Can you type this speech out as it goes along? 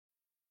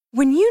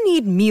When you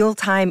need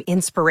mealtime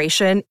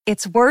inspiration,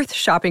 it's worth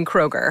shopping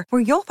Kroger,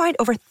 where you'll find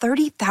over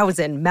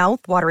 30,000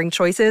 mouth-watering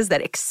choices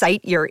that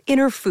excite your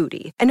inner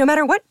foodie. And no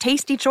matter what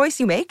tasty choice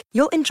you make,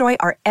 you'll enjoy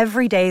our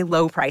everyday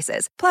low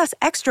prices, plus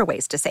extra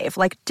ways to save,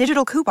 like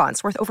digital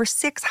coupons worth over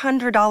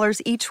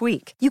 $600 each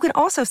week. You can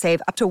also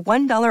save up to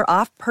 $1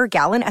 off per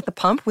gallon at the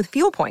pump with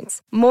fuel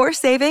points. More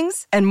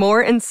savings and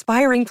more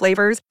inspiring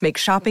flavors make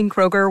shopping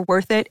Kroger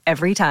worth it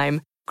every time.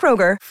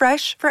 Kroger,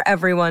 fresh for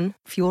everyone.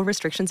 Fuel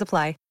restrictions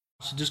apply.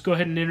 So just go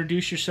ahead and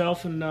introduce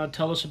yourself and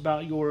tell us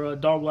about your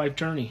dog life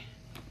journey.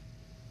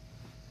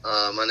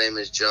 My name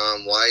is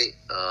John White.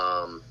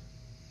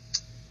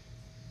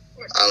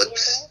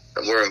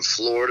 We're in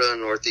Florida,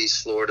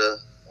 Northeast Florida,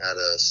 out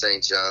of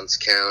St. Johns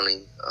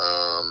County.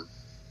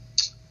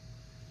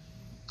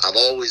 I've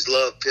always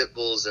loved pit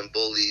bulls and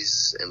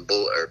bullies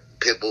or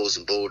pit bulls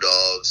and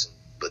bulldogs,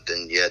 but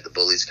then you had the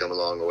bullies come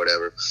along or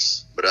whatever.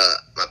 But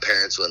my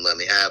parents wouldn't let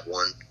me have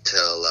one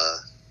till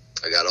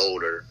I got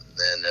older.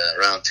 And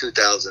around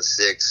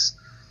 2006,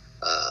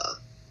 I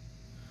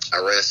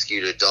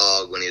rescued a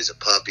dog when he was a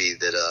puppy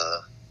that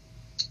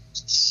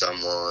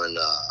someone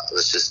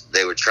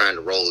they were trying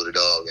to roll the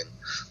dog, and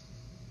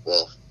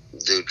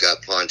dude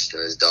got punched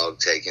and his dog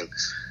taken.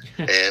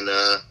 And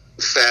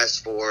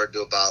fast forward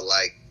to about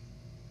like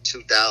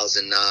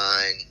 2009,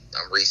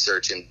 I'm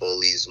researching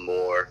bullies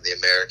more, the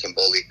American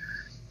bully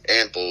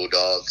and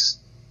bulldogs.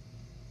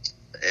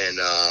 And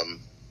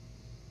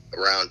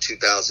around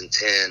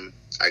 2010,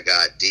 I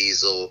got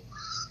Diesel,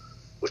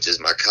 which is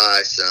my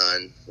Kai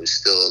son, who's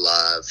still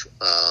alive.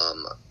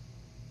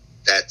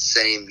 That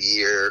same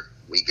year,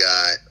 we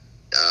got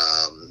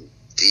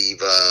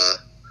Diva,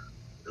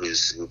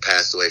 who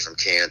passed away from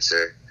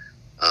cancer.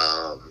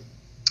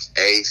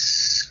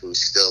 Ace,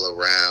 who's still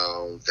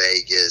around.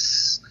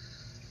 Vegas,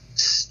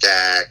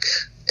 Stack,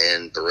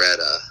 and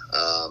Beretta.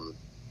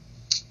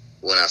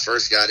 When I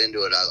first got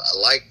into it, I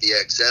liked the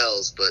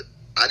XLs, but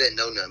I didn't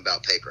know nothing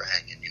about paper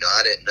hanging.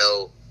 I didn't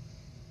know.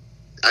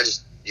 I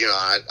just,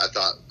 I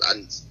thought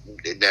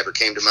it never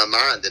came to my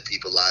mind that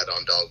people lied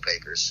on dog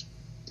papers.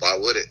 Why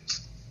would it?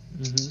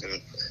 Mm-hmm.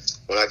 And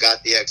when I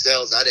got the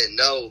XLs, I didn't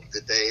know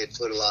that they had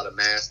put a lot of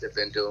Mastiff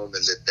into them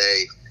and that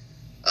they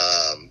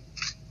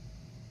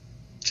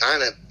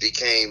kind of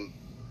became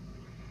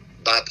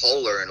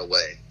bipolar in a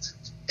way.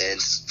 And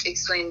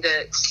explain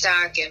the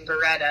Stack and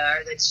Beretta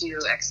are the two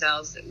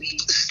XLs that we...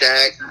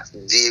 Stack,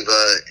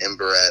 Diva, and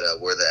Beretta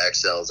were the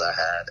XLs I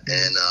had.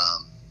 And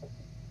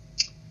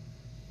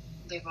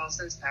they've all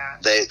since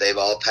passed. They've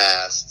all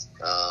passed.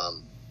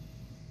 And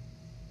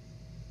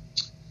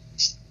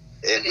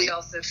it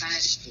also kind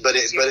of... But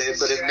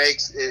it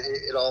makes...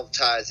 It all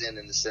ties in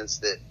the sense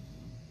that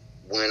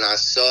when I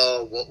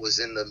saw what was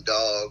in them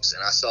dogs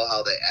and I saw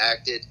how they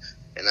acted,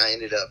 and I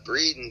ended up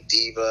breeding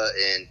Diva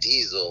and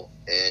Diesel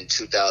in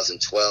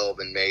 2012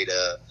 and made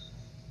a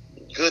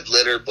good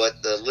litter,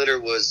 but the litter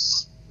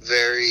was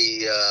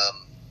very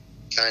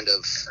kind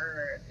of...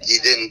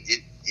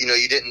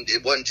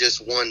 it wasn't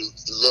just one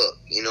look,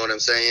 you know what I'm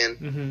saying?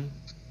 Mm-hmm.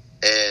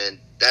 And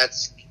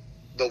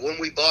but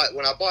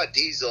when I bought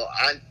Diesel,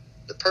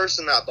 the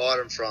person I bought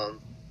him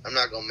from, I'm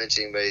not going to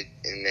mention anybody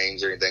in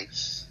names or anything,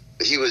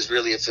 but he was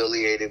really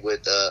affiliated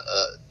with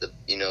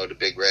the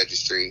big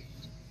registry,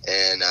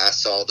 and I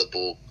saw the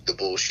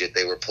bullshit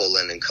they were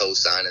pulling and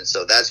co-signing,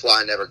 so that's why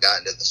I never got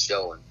into the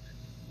showing.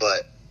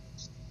 But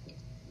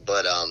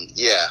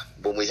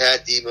when we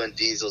had Diva and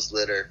Diesel's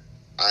litter,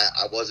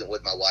 I wasn't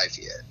with my wife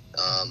yet.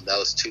 That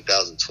was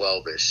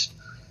 2012-ish.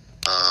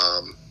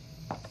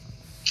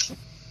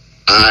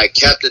 I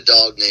kept a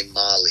dog named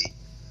Molly,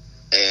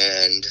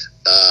 and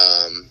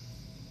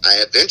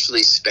I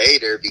eventually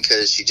spayed her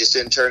because she just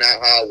didn't turn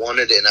out how I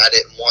wanted, and I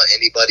didn't want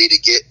anybody to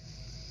get...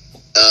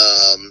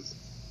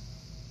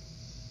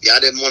 I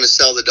didn't want to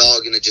sell the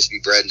dog and it just be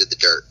bred into the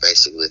dirt,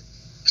 basically,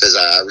 because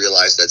I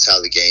realized that's how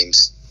the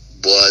games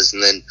was.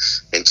 And then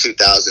in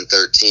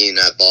 2013,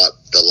 I bought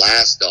the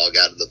last dog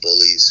out of the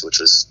bullies, which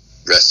was,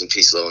 rest in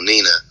peace, little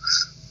Nina.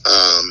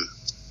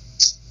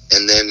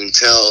 And then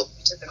until...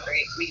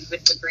 we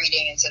went to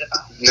breeding instead of...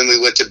 Then we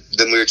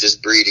were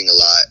just breeding a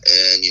lot.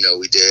 And,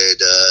 we did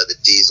the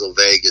Diesel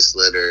Vegas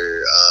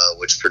litter,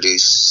 which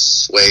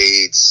produced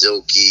Suede,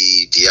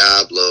 Silky,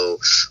 Diablo,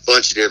 a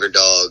bunch of different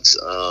dogs.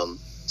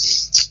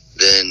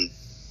 Then,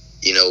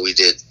 we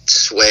did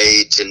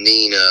Suede to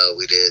Nina.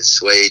 We did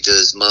Suede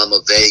to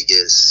Mama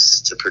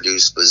Vegas to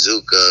produce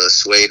Bazooka.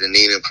 Suede and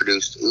Nina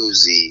produced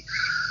Uzi.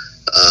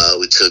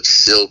 We took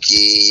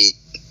Silky,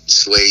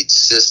 Suede's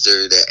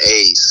sister, to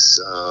Ace.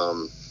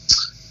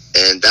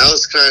 And that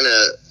was kind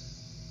of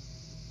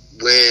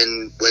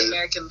when the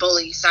American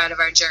bully side of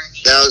our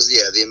journey. That was,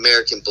 the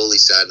American bully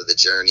side of the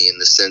journey, in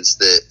the sense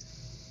that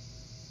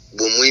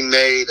when we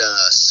made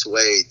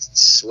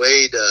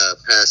Suede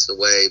passed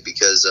away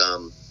because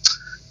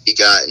he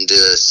got into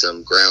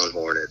some ground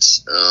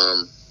hornets.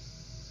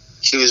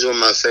 He was one of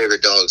my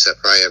favorite dogs I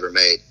probably ever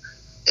made.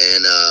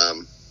 And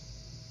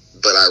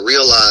but I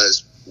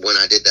realized when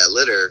I did that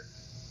litter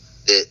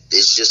that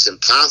it's just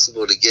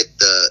impossible to get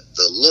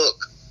the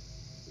look,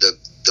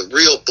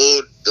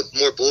 the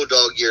more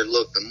bulldog ear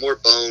look, the more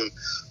bone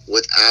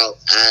without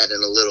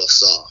adding a little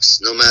sauce,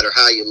 no matter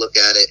how you look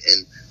at it.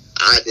 And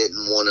I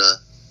didn't want to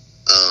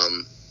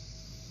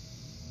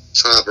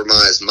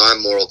compromise my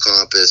moral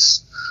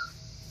compass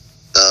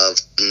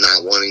of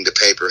not wanting to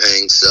paper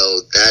hang.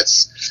 So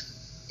that's,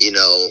 and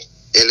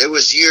it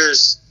was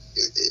years,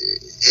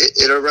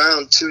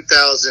 around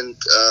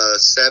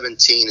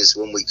 2017 is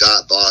when we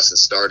got Boss and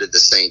started the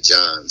St.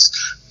 John's.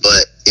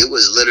 But it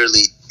was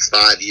literally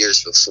 5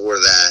 years before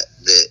that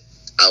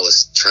I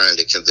was trying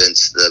to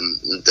convince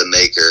the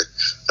maker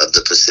of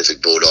the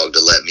Pacific Bulldog to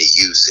let me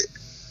use it.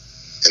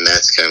 And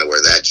that's kind of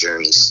where that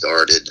journey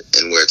started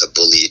and where the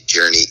bully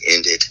journey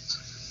ended,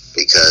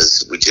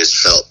 because we just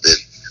felt that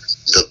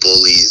the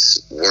bullies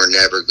were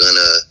never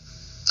gonna.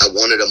 I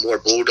wanted a more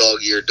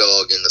bulldog ear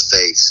dog in the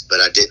face,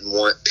 but I didn't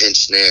want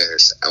pinched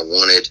nares. I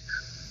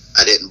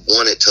didn't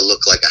want it to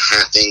look like a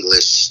half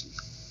English.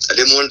 I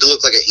didn't want it to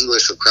look like an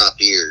English with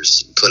cropped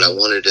ears, but I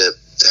wanted to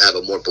have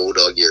a more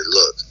bulldog ear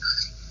look.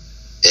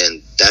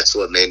 And that's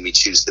what made me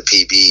choose the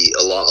PB,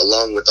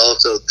 along with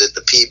also that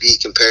the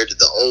PB compared to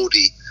the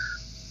oldie.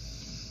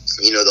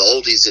 The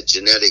oldie's a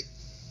genetic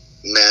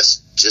mess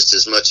just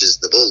as much as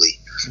the bully.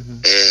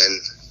 Mm-hmm.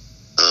 And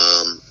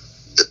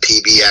the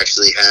PB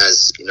actually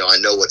has, I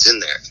know what's in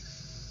there.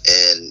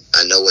 And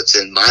I know what's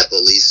in my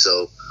bully,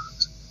 so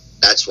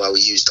that's why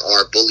we used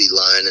our bully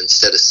line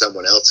instead of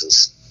someone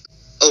else's.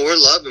 Oh, we're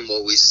loving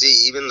what we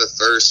see. Even the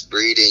first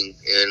breeding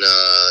in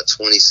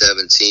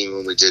 2017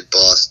 when we did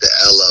Boss to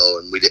Elo,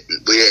 and we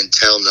didn't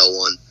tell no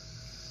one.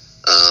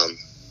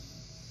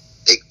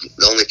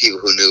 The only people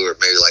who knew were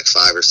maybe like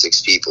 5 or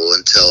 6 people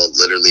until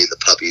literally the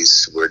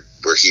puppies were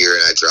here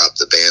and I dropped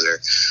the banner.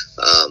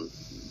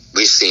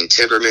 We've seen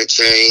temperament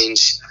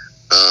change.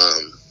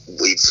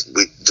 We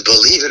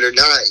believe it or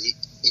not, you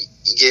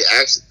get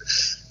actually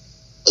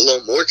a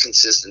little more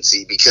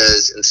consistency,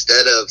 because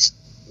instead of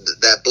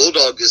that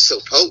bulldog is so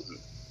potent,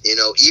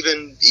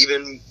 even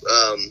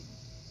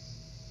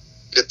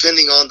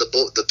depending on the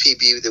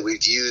PB that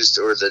we've used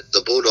or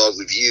the bulldog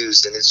we've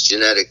used and its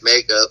genetic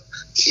makeup,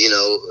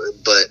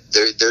 but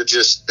they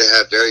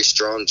have very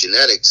strong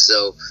genetics.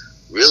 So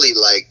really,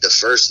 like, the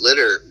first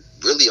litter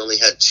really only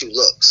had 2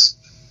 looks.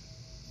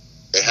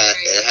 It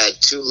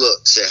had 2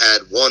 looks. It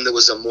had one that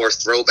was a more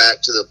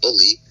throwback to the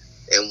bully,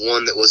 and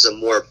one that was a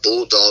more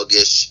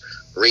bulldogish,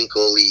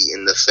 wrinkly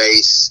in the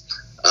face,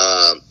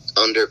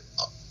 underbite.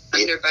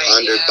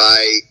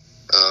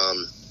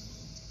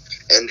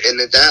 And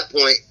at that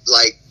point,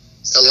 like,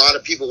 a lot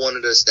of people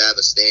wanted us to have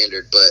a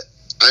standard, but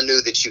I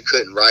knew that you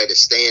couldn't write a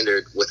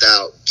standard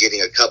without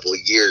getting a couple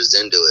of years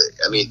into it.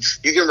 I mean,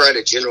 you can write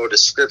a general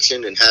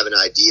description and have an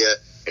idea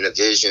and a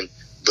vision,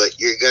 but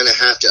you're going to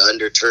have to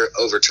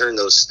overturn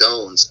those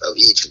stones of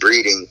each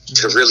breeding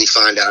to really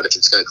find out if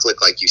it's going to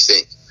click like you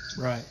think.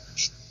 Right.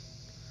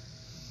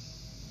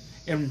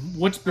 And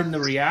what's been the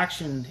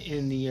reaction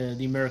in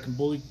the American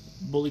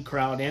bully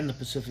crowd and the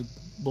Pacific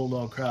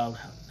Bulldog crowd?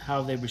 How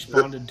have they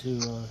responded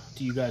to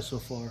you guys so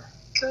far?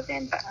 Good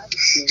and bad.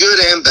 Good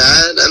and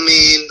bad. I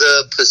mean,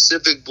 the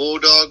Pacific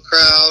Bulldog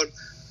crowd,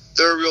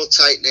 they're a real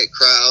tight-knit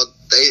crowd.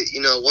 They,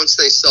 once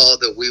they saw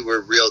that we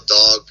were real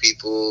dog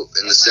people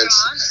in the sense,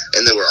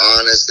 and that we're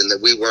honest, and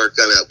that we weren't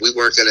gonna,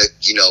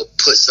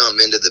 put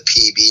something into the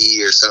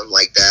PB or something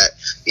like that,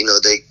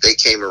 they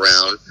came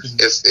around.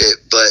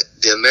 Mm-hmm. But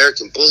the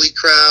American bully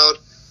crowd,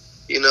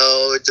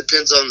 it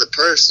depends on the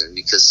person,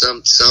 because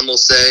some will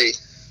say,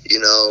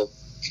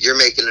 you're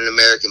making an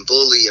American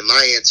bully, and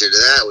my answer to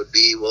that would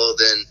be, well,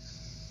 then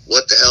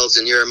what the hell's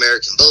in your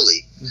American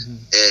bully? Mm-hmm.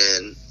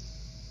 And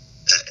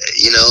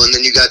and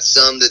then you got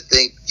some that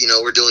think,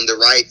 we're doing the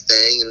right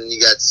thing, and then you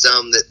got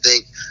some that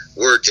think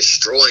we're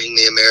destroying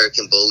the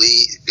American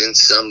bully in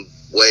some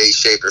way,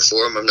 shape, or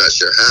form. I'm not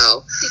sure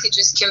how. I think it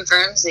just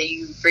confirms that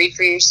you breed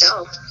for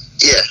yourself.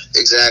 Yeah,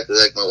 exactly,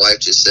 like my wife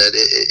just said.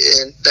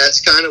 And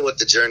that's kind of what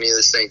the journey of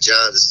the St.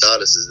 John's has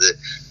taught us, is that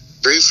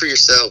breed for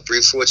yourself,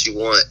 breed for what you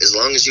want. As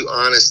long as you're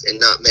honest and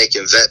not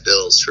making vet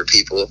bills for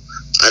people,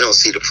 I don't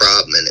see the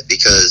problem in it,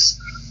 because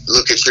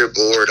look at your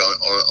board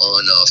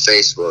on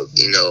Facebook.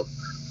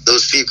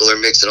 Those people are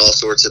mixing all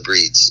sorts of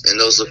breeds, and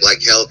those look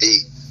like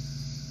healthy,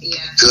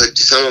 good.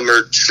 Some of them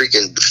are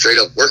freaking straight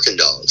up working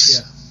dogs.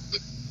 Yeah.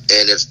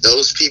 And if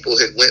those people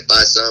had went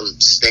by some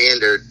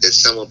standard that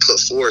someone put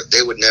forth,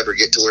 they would never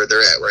get to where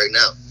they're at right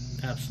now.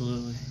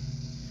 Absolutely.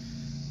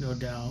 No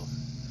doubt.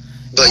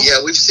 But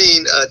yeah, we've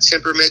seen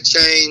temperament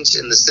change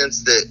in the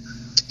sense that,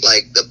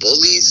 like, the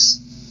bullies,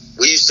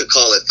 we used to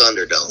call it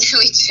Thunderdome.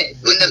 We did.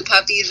 When the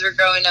puppies were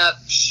growing up,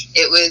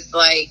 it was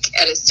like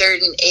at a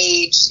certain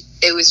age,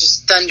 it was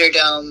just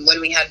Thunderdome.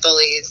 When we had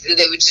bullies,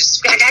 they would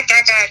just and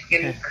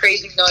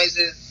crazy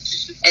noises.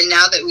 And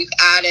now that we've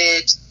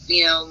added,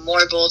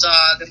 more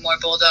bulldog,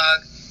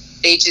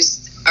 they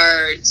just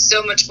are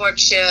so much more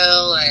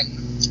chill and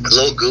a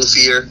little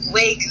goofier.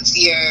 Way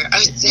goofier, I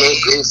would say. A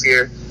little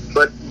goofier.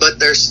 But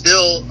they're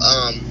still,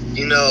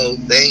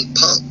 they ain't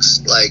punks.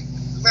 Like,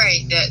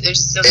 right.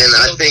 There's so. And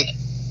I think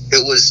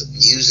it was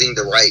using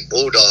the right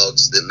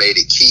bulldogs that made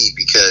it key,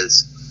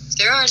 because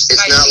There are.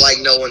 It's not like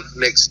no one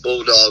mixed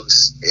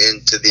bulldogs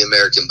into the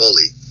American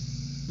Bully.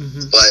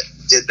 Mm-hmm. But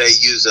did they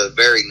use a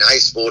very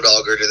nice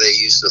bulldog, or did they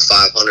use the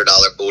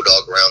 $500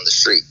 bulldog around the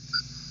street?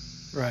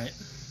 Right.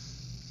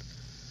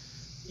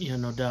 Yeah,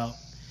 no doubt.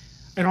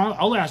 And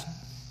I'll ask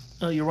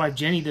your wife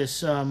Jenny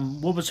this.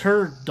 What was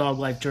her dog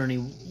life journey?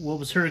 What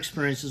was her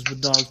experiences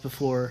with dogs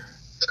before?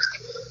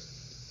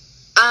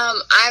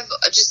 I've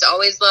just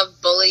always loved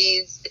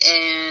bullies,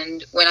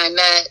 and when I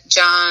met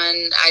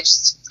John, I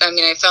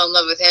fell in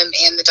love with him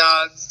and the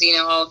dogs,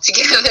 all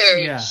together.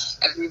 Yeah.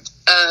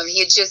 He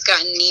had just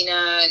gotten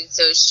Nina, and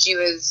so she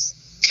was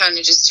kind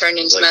of just turned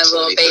into my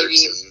little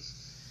baby.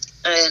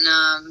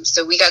 And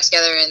so we got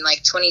together in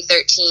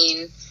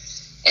 2013,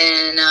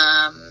 and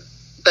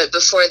but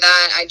before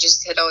that, I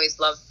just had always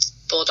loved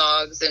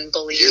bulldogs and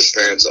bullies. Your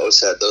parents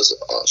always had those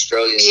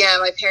Australian? Yeah,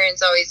 my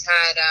parents always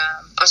had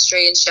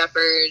Australian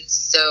Shepherds,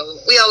 so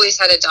we always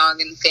had a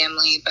dog in the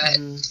family, but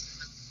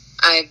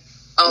I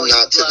always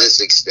not to this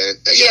extent,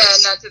 I guess.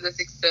 Yeah, not to this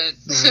extent.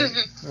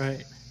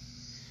 Right.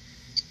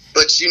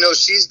 But,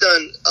 she's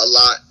done a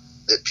lot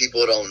that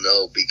people don't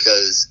know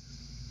because,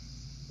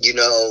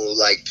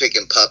 like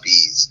picking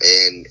puppies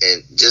and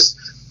just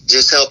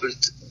helping,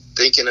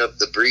 thinking of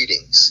the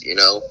breedings,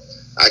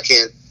 I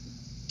can't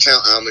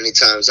count how many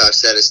times I've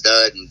said a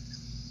stud and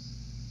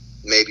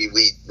maybe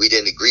we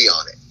didn't agree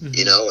on it,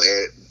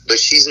 but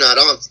she's not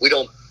on. We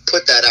don't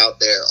put that out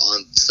there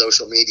on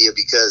social media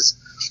because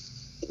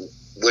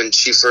when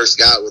she first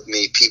got with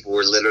me, people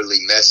were literally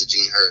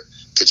messaging her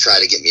to try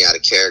to get me out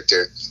of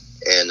character.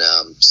 And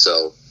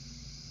so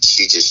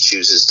she just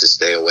chooses to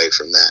stay away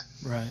from that.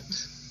 Right.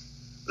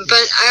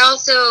 But I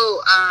also,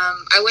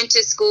 I went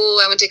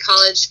to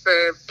college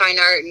for fine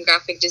art and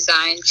graphic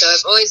design, so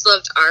I've always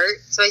loved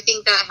art. So I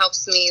think that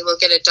helps me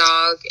look at a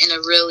dog in a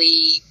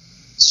really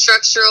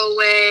structural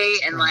way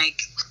and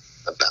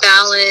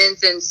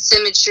balance and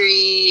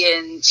symmetry.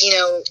 And,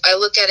 I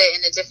look at it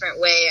in a different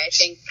way, I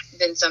think,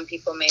 than some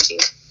people maybe.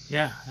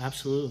 Yeah,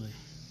 absolutely.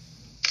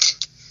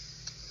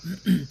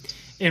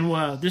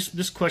 And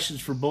this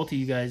question's for both of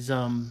you guys.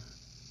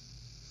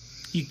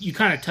 You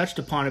kind of touched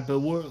upon it,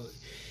 but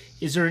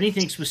is there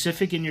anything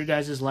specific in your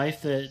guys'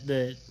 life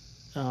that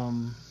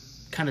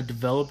kind of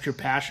developed your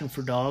passion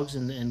for dogs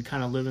and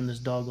kind of living this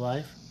dog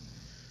life?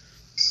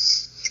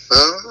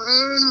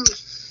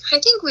 I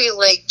think we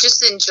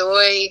just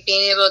enjoy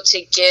being able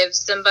to give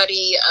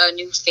somebody a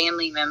new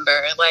family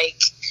member,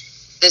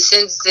 the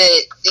sense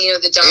that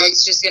the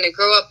dog's just going to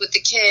grow up with the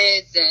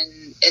kids,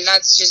 and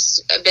that's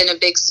just been a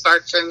big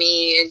spark for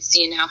me, and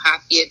seeing how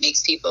happy it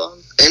makes people,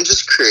 and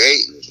just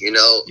creating,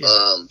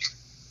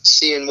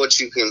 seeing what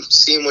you can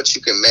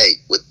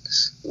make with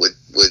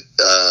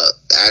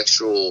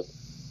actual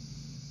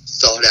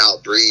thought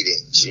out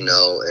breedings,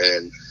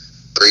 and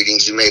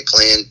breedings you may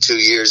plan 2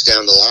 years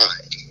down the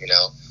line,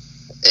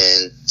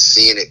 and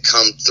seeing it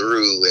come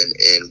through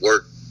and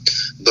work.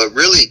 But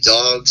really,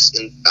 dogs,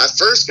 and I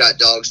first got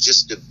dogs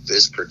just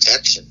as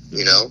protection,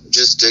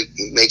 just to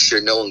make sure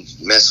no one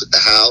messed with the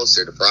house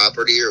or the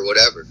property or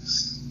whatever.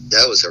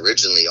 That was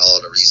originally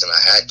all the reason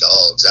I had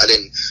dogs. I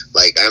didn't,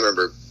 I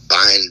remember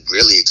buying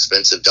really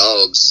expensive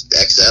dogs,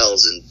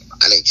 XLs, and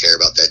I didn't care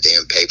about that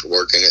damn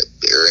paperwork in it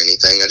or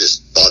anything. I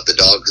just bought the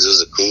dog because it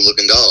was a cool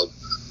looking dog.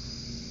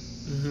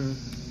 Mm-hmm.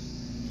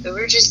 So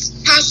we're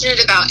just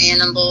passionate about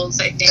animals,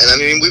 I think. And I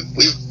mean,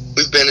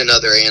 we've been in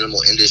other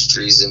animal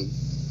industries and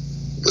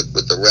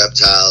with the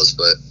reptiles,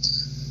 but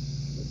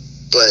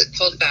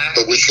pulled back.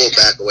 But we pulled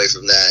back away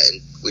from that, and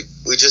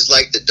we just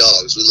like the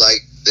dogs. We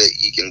like that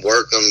you can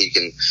work them, you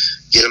can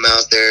get them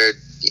out there,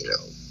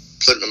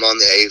 putting them on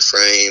the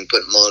A-frame,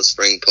 putting them on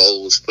spring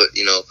poles,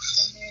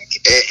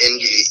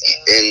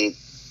 and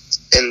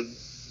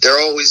they're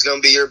always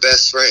going to be your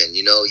best friend.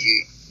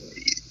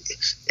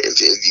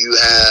 If you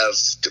have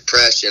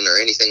depression or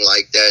anything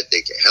like that,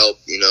 they can help,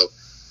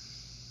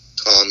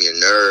 calm your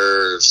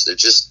nerves. They're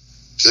just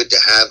good to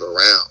have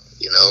around,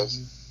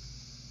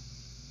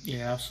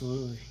 Yeah,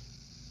 absolutely.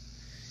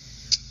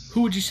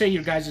 Who would you say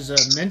your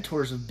guys'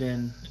 mentors have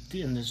been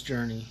in this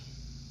journey?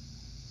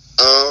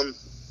 I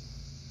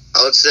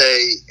would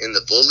say in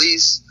the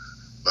bullies,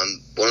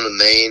 one of the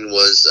main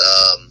was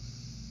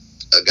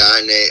a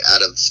guy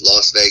out of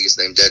Las Vegas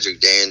named Dedrick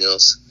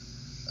Daniels.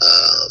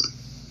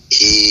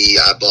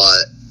 I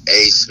bought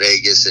Ace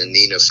Vegas and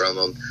Nina from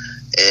him,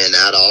 and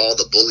out of all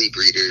the bully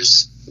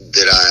breeders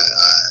that I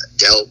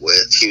dealt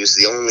with, he was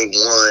the only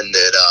one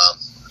that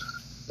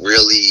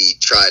really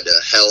tried to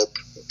help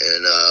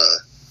and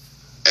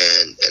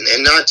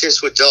not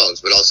just with dogs,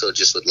 but also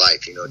just with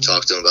life.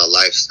 Talk to him about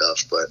life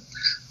stuff.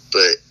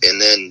 And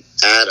then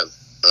Adam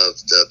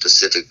of the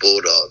Pacific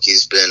Bulldog,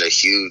 he's been a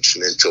huge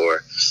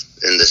mentor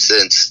in the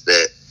sense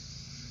that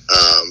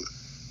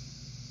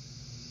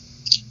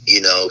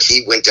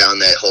he went down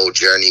that whole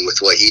journey with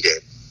what he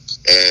did,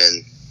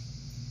 and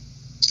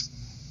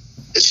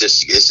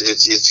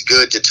it's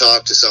good to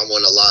talk to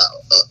someone a lot,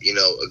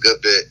 a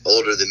good bit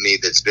older than me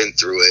that's been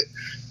through it,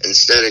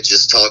 instead of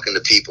just talking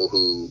to people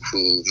who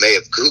may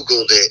have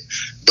Googled it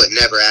but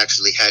never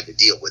actually had to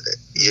deal with it,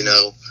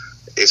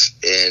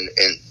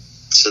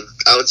 So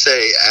I would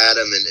say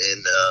Adam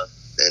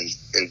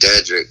and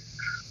Dedrick,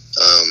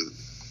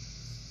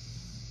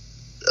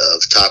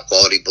 of Top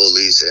Quality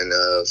Bullies and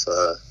of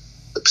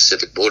the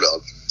Pacific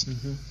Bulldog.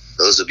 Mm-hmm.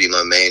 Those would be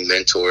my main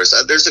mentors.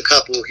 There's a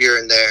couple here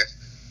and there,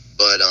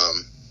 but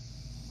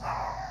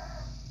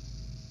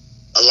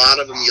a lot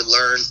of them you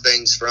learn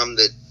things from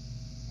that,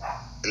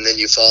 and then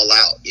you fall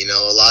out. You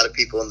know, a lot of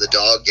people in the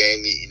dog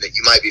game,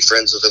 you might be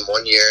friends with them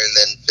one year, and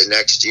then the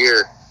next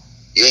year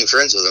you ain't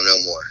friends with them no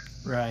more.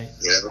 Right.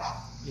 You know?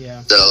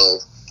 Yeah. So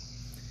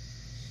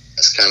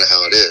that's kind of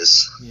how it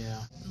is.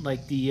 Yeah.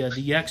 Like the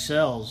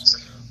XLs,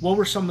 what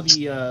were some of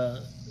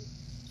the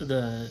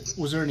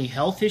was there any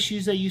health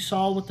issues that you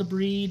saw with the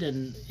breed,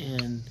 and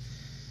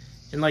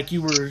like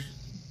you were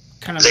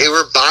kind of... They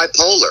were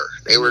bipolar.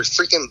 They were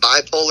freaking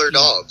bipolar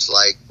dogs.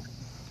 Like,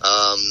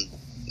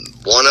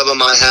 one of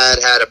them I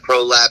had a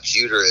prolapse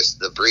uterus.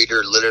 The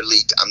breeder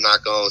literally, I'm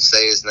not going to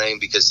say his name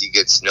because he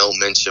gets no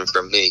mention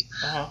from me.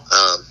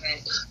 Uh-huh.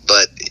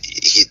 But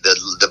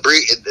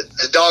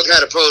the dog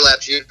had a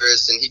prolapse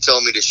uterus, and he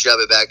told me to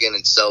shove it back in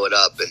and sew it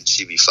up, and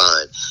she'd be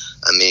fine.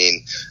 I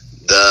mean,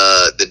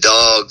 the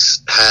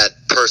dogs had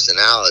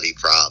personality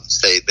problems.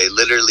 They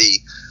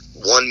literally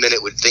 1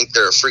 minute would think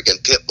they're a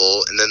freaking pit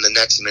bull, and then the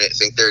next minute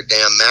think they're a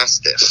damn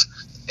mastiff.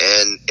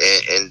 And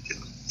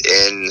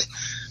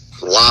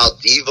while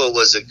Diva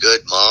was a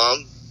good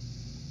mom,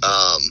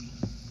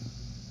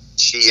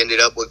 she ended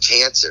up with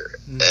cancer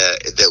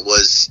that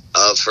was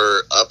of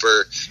her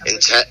upper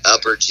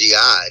GI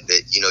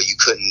that you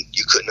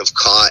couldn't have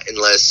caught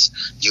unless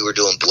you were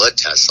doing blood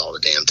tests all the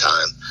damn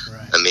time.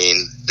 Right. I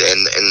mean,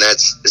 and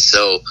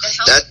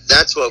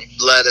that's what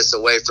led us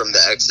away from the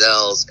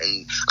XLs,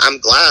 and I'm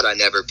glad I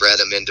never bred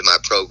them into my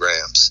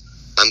programs.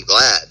 I'm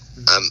glad.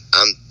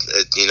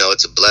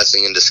 It's a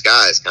blessing in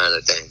disguise kind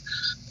of thing.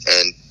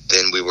 And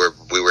then we were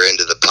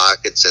into the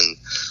pockets, and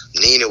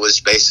Nina was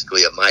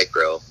basically a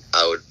micro.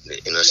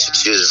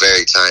 She was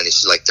very tiny.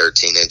 She's like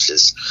 13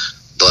 inches,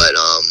 but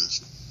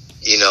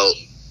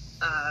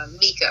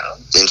Miko.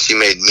 And she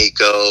made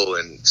Miko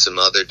and some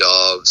other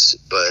dogs,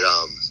 but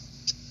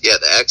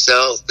the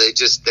XLs,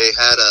 they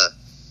had a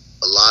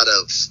lot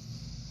of,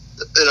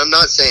 and I'm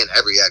not saying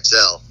every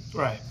XL.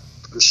 Right.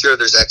 I'm sure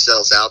there's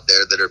XLs out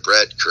there that are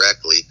bred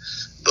correctly,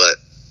 but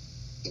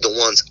the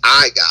ones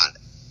I got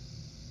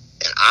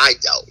and I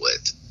dealt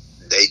with,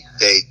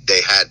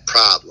 they had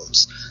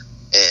problems,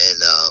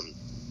 and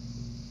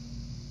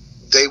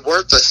they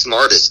weren't the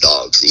smartest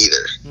dogs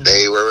either. Mm-hmm.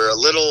 They were a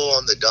little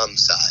on the dumb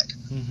side.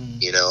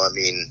 Mm-hmm. I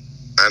mean,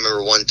 I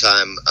remember one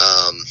time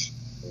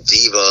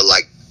Diva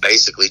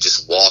basically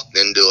just walked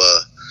into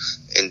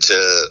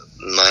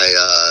my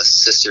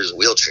sister's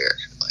wheelchair,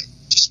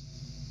 just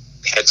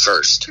head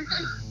first.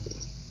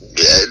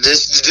 Yeah,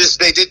 just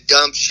they did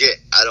dumb shit.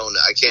 I don't know.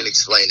 I can't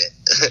explain it.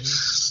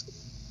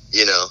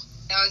 Mm-hmm.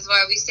 That was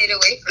why we stayed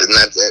away from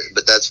it.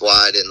 But that's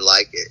why I didn't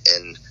like it.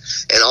 And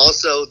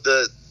also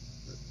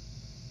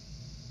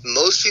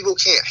most people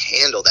can't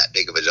handle that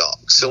big of a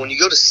dog. So when you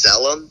go to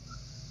sell them,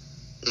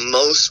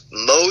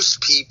 most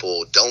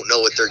people don't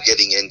know what they're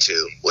getting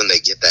into when they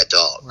get that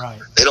dog.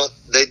 Right. They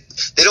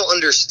don't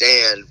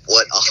understand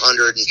what a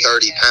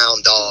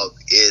 130-pound dog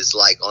is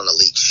like on a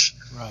leash.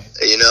 Right.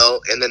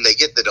 And then they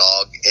get the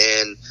dog,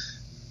 and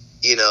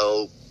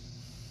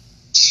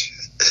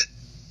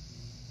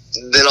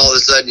then all of a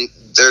sudden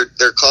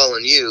they're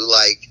calling you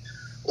like,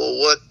 well,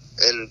 what?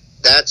 And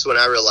that's when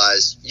I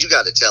realized you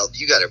got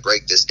to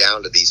break this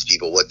down to these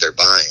people what they're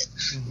buying,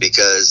 mm-hmm.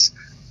 because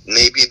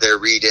maybe they're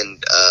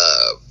reading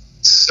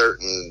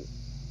certain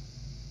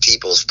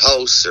people's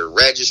posts or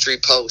registry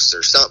posts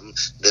or something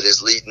that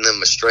is leading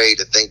them astray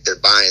to think they're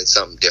buying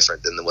something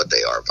different than what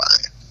they are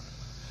buying.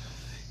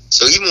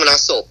 So even when I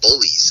sold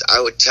bullies,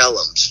 I would tell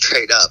them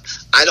straight up,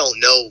 I don't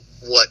know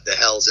what the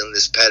hell's in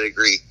this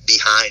pedigree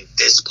behind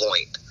this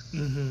point.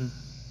 Mm-hmm.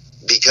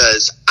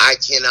 Because I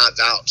cannot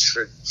vouch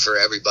for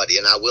everybody,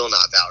 and I will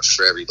not vouch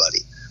for everybody.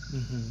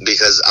 Mm-hmm.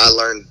 Because I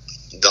learned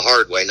the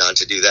hard way not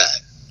to do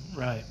that.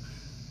 Right.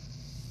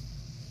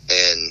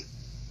 And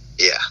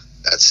yeah,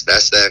 that's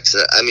the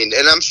XL. I mean,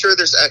 and I'm sure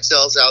there's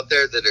XLs out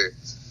there that are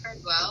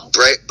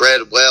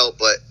bred well,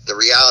 but the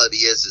reality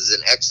is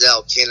an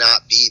XL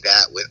cannot be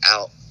that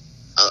without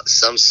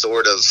some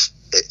sort of.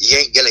 You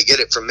ain't gonna get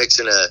it from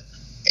mixing a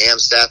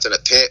Amstaff and a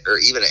pit, or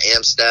even an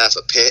Amstaff,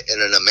 a pit,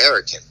 and an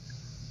American.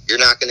 You're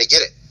not gonna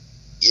get it.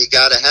 You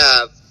gotta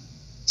have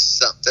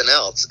something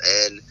else,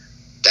 and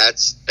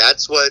that's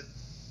what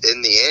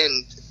in the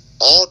end.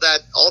 All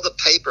the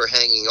paper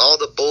hanging, all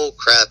the bull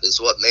crap is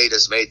what made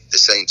us made the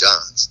St.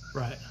 John's.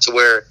 Right. To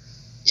where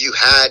you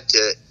had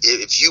to,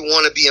 if you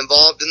want to be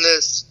involved in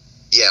this,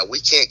 we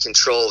can't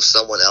control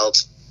someone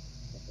else.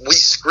 We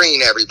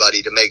screen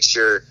everybody to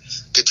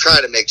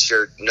try to make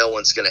sure no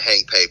one's going to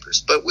hang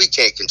papers, but we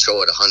can't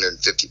control it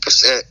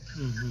 150%.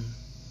 Mm-hmm.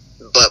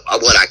 But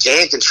what I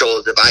can control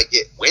is if I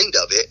get wind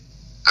of it,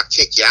 I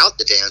kick you out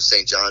the damn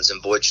St. John's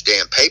and void your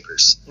damn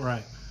papers.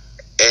 Right.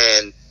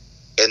 And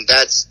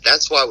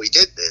that's why we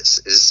did this,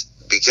 is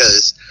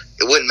because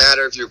It wouldn't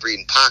matter if you're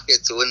breeding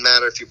pockets. It wouldn't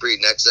matter if you're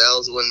breeding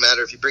XLs. It wouldn't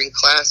matter if you're breeding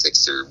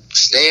classics or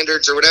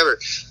standards or whatever.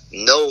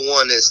 No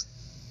one is.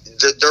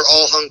 They're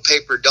all hung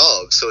paper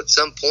dogs. So at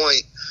some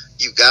point,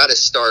 you got to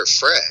start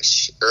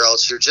fresh, or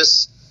else you're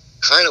just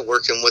kind of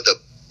working with a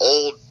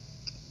old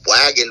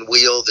wagon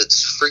wheel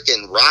that's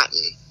freaking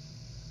rotten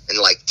and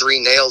like 3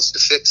 nails to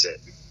fix it.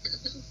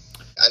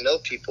 I know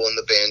people in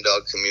the band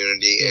dog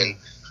community and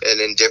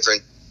in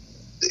different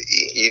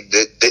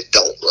that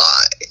don't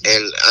lie,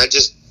 and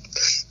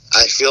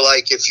I feel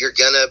like if you're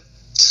gonna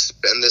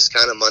spend this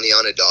kind of money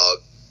on a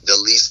dog, the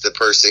least the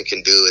person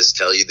can do is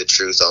tell you the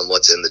truth on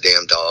what's in the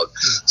damn dog.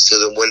 So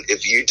that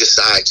if you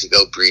decide to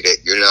go breed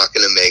it, you're not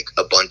going to make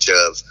a bunch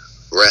of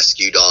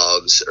rescue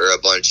dogs or a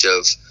bunch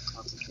of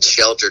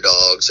shelter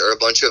dogs or a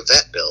bunch of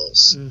vet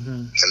bills.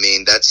 I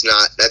mean, that's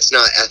not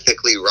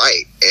ethically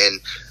right.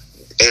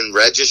 And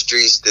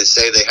registries that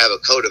say they have a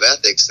code of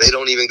ethics, they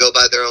don't even go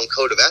by their own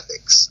code of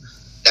ethics.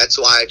 That's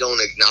why I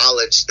don't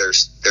acknowledge their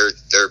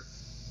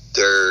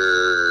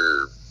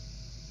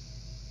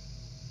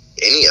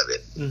any of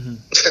it.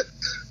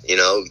 You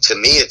know, to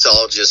me, it's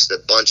all just a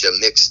bunch of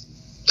mixed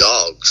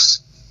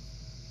dogs.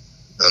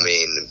 I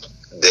mean,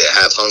 they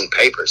have hung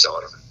papers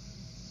on them.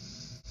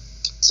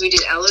 So we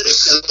did Ello to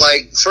Silky.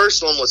 Like,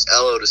 first one was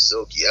Ello to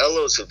Silky.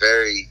 Ello's a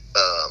very,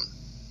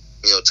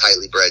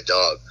 tightly bred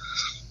dog.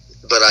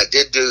 But I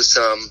did do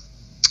some,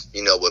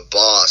 with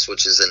Boss,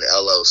 which is an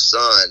Ello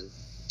son,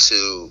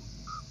 to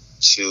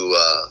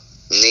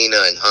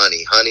Nina and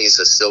Honey. Honey's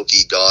a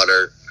Silky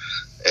daughter,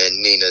 and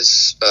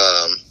Nina's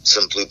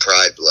some Blue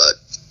Pride blood.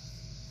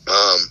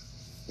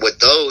 With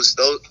those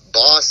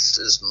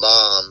Boss's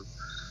mom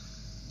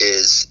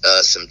is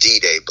some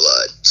D-Day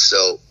blood,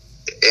 so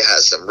it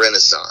has some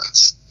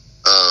Renaissance.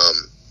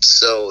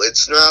 So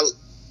it's not.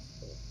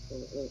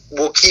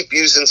 We'll keep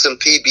using some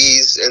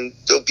PBs, and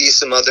there'll be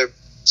some other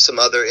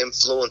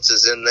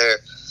influences in there,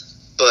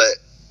 but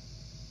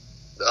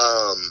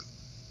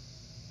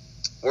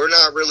we're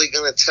not really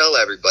going to tell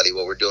everybody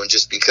what we're doing,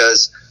 just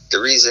because the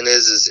reason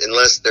is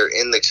unless they're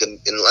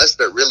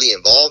really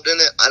involved in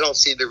it, I don't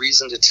see the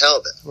reason to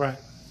tell them. Right.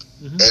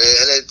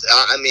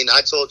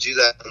 I told you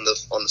that on the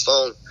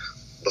phone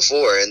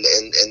before, and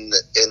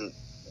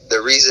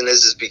the reason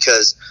is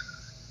because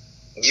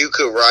you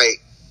could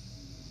write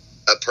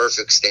a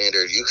perfect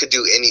standard. You could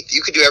do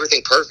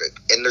everything perfect,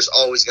 and there's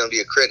always going to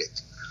be a critic.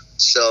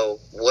 So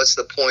what's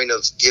the point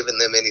of giving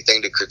them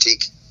anything to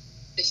critique?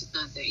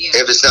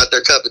 If it's not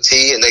their cup of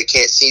tea, and they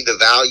can't see the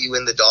value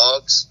in the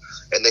dogs,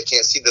 and they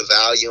can't see the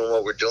value in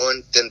what we're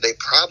doing, then they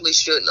probably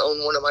shouldn't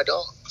own one of my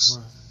dogs.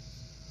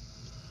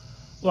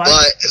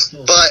 Right.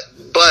 Well,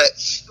 but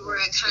we're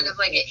at kind of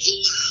like an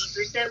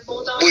 80%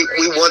 bulldog.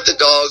 We want the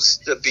dogs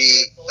to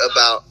be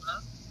about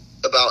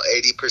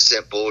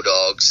 80%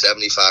 bulldog,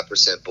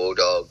 75%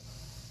 bulldog,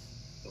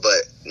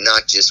 but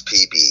not just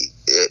PB.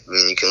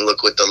 You can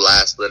look with the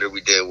last litter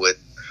we did with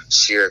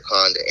Shere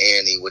Khan to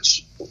Annie,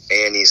 which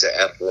Annie's a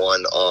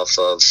F1 off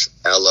of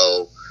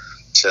Ello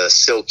to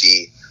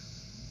Silky,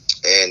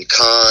 and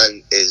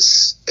Khan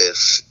is,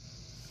 if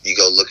you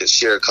go look at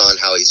Shere Khan,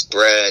 how he's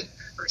bred,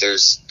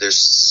 there's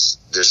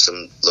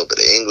some little bit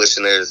of English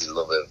in there, there's a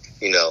little bit,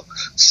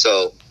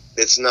 so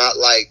it's not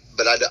like,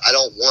 but I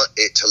don't want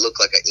it to look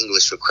like an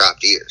English with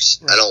cropped ears.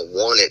 Right. I don't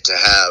want it to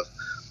have,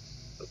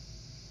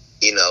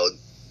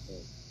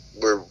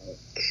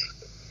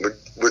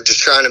 we're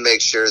just trying to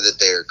make sure that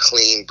they're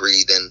clean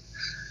breathing,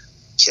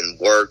 can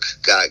work,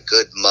 got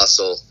good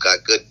muscle,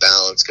 got good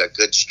balance, got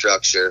good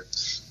structure.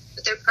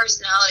 But their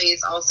personality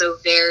is also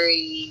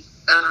very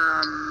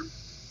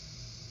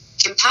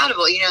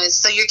compatible,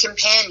 so your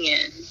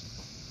companion.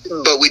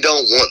 But we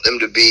don't want them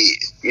to be,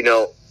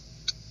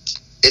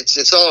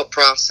 it's all a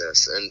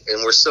process, and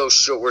we're so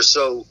short, we're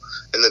so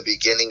in the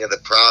beginning of the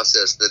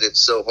process that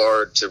it's so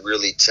hard to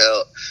really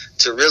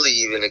really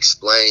even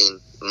explain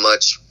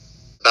much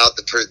about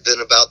the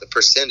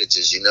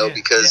percentages,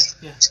 because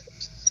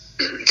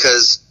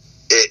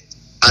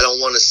I don't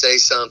want to say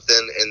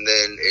something and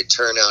then it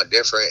turn out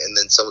different, and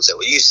then someone said,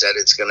 well, you said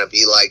it's going to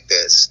be like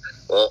this.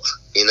 Well,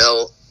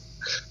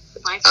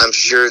 I'm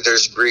sure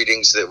there's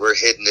breedings that were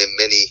hidden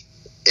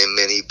in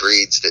many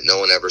breeds that no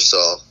one ever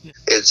saw.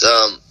 It's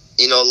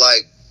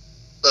like,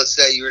 let's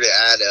say you were to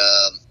add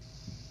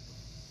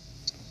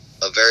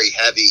a very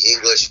heavy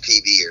English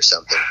PB or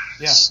something.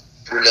 Yeah.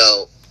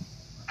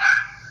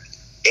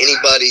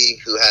 Anybody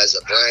who has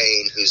a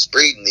brain who's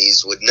breeding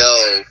these would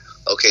know,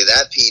 okay,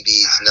 that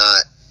PB's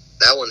not,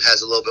 that one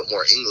has a little bit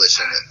more English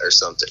in it or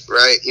something,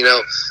 right?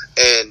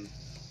 And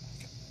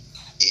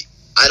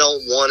I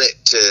don't want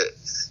it to,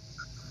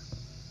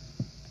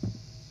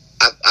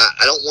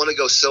 I don't want to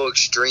go so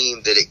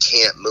extreme that it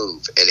can't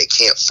move and it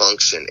can't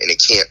function and it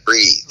can't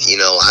breathe.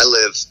 I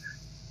live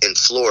in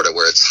Florida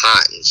where it's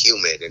hot and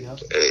humid, and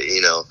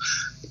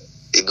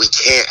we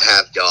can't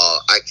have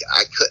dogs. I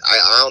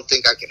don't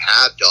think I could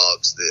have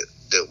dogs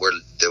that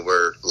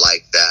were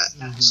like that.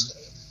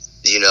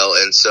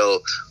 Mm-hmm. And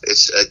so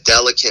it's a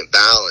delicate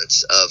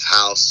balance of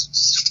how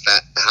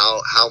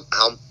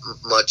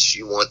much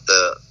you want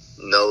the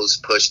nose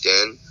pushed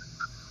in,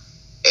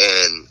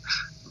 and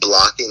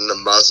blocking the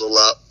muzzle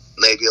up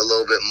maybe a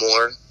little bit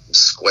more,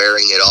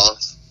 squaring it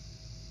off.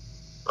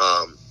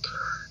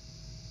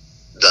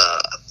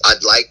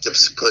 I'd like to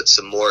put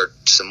some more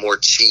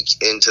cheek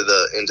into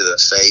the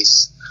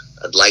face.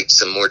 I'd like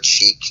some more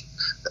cheek.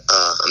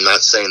 I'm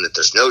not saying that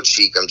there's no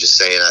cheek. I'm just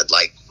saying I'd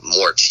like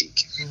more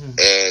cheek. Mm-hmm.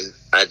 And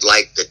I'd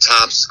like the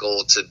top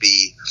skull to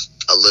be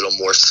a little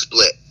more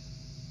split.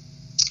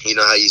 You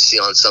know how you see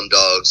on some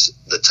dogs,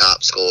 the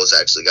top skull has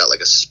actually got like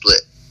a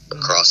split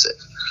across it.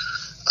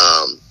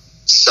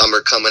 Some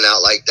are coming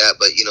out like that,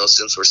 but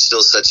since we're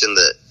still such in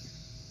the,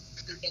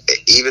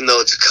 even though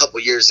it's a couple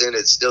years in,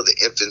 it's still the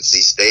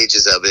infancy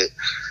stages of it.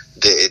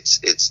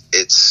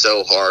 It's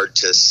so hard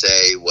to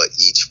say what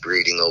each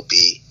breeding will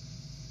be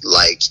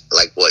like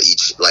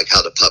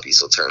how the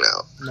puppies will turn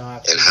out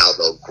and how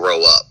they'll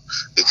grow up.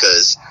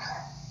 Because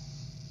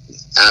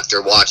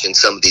after watching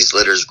some of these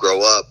litters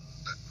grow up,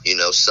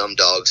 some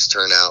dogs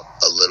turn out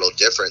a little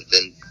different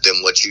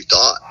than what you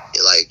thought.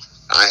 Like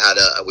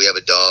we have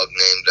a dog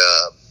named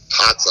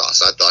Hot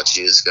Sauce. I thought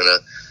she was gonna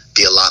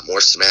be a lot more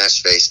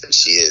smash faced than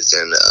she is,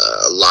 and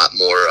a lot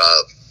more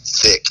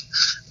thick.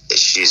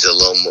 She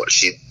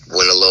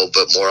went a little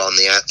bit more on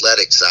the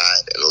athletic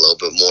side, and a little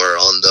bit more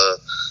on the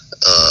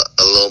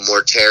a little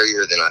more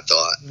terrier than I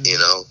thought.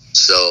 Mm-hmm.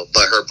 So,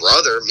 but her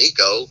brother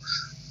Miko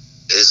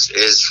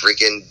is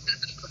freaking.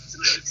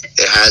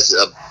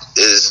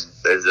 Is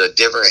a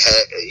different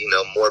head,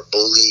 more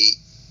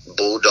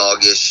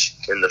bulldogish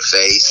in the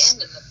face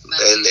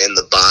and in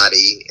the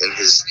body, and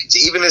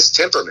even his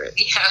temperament.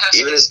 Yeah.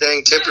 Even his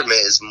dang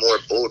temperament is more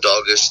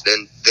bulldogish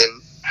than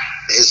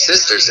his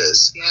sister's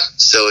is. Yeah.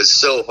 So it's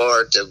so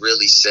hard to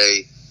really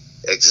say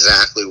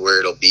exactly where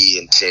it'll be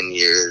in 10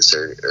 years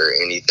or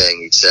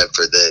anything, except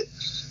for that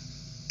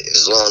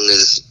as long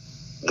as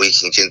we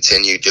can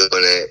continue doing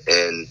it,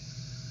 and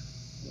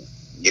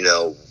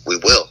we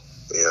will,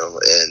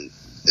 and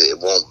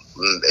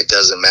it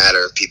doesn't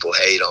matter if people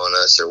hate on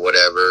us or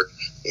whatever.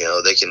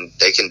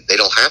 They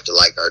don't have to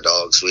like our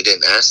dogs. We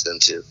didn't ask them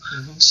to.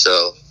 Mm-hmm.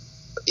 So,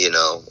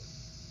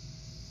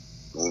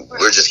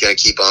 we're just going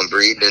to keep on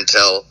breeding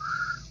until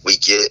we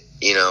get,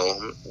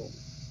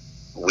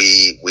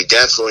 we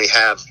definitely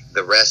have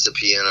the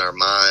recipe in our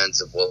minds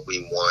of what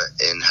we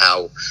want and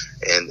how,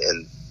 and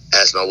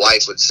as my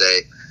wife would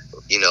say,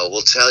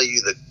 we'll tell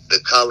you the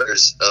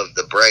colors of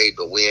the braid,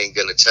 but we ain't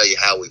going to tell you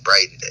how we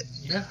braided it.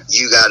 Yeah.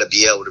 You got to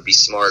be able to be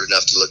smart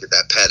enough to look at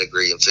that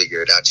pedigree and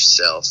figure it out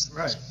yourself.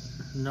 Right.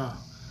 No.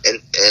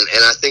 And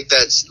I think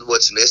that's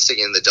what's missing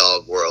in the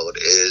dog world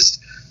is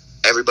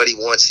everybody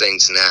wants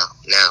things now,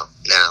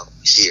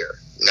 here,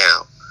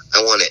 now.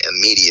 I want it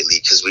immediately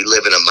because we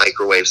live in a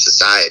microwave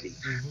society.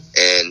 Mm-hmm.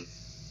 And,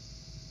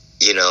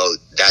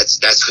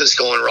 that's what's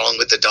going wrong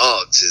with the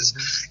dogs is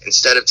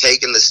instead of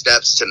taking the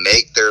steps to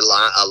make their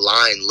a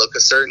line look a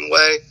certain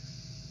way,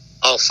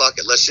 oh, fuck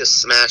it, let's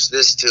just smash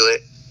this to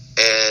it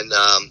and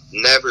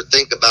never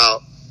think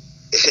about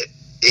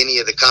any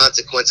of the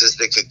consequences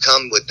that could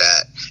come with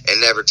that and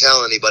never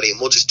tell anybody. And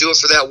we'll just do it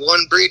for that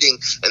one breeding,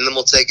 and then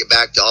we'll take it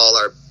back to all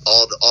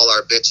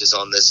our bitches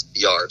on this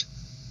yard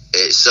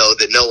so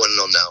that no one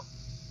will know.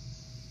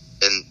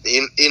 And,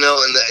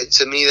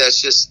 to me,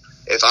 that's just,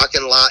 if I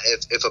can lie,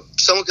 if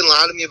someone can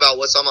lie to me about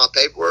what's on my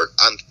paperwork,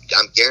 I'm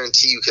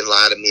guarantee you can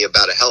lie to me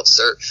about a health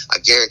cert. I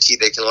guarantee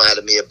they can lie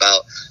to me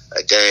about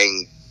a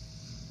dang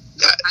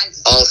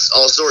all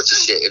sorts of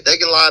shit. If they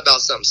can lie about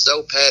something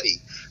so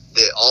petty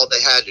that all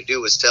they had to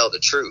do was tell the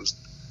truth,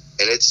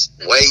 and it's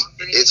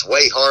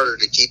way harder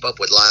to keep up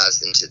with lies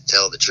than to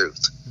tell the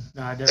truth.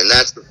 No, and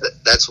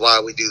that's why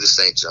we do the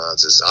St.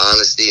 John's is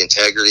honesty,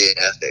 integrity, and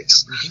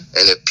ethics. Mm-hmm.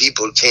 And if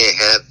people can't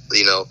have,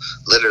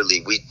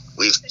 literally, we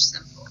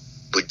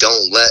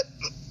don't let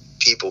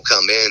people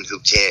come in who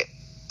can't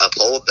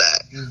uphold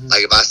that. Mm-hmm.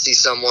 Like if I see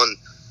someone,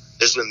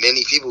 there's been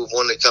many people who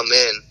want to come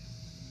in,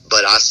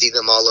 but I see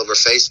them all over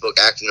Facebook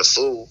acting a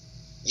fool.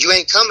 You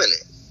ain't coming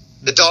in.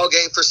 The dog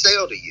ain't for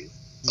sale to you.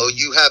 Mm-hmm. Oh,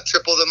 you have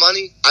triple the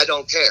money? I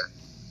don't care.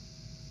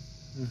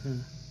 Mm-hmm.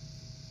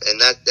 And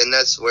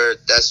that's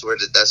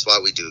why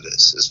we do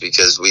this. Is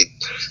because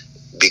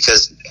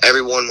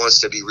everyone wants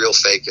to be real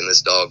fake in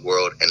this dog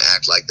world and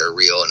act like they're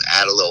real and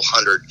add a little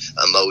 100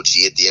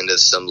 emoji at the end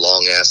of some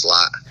long ass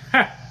lie.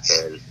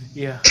 And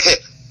yeah.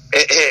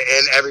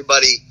 and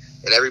everybody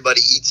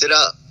eats it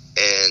up.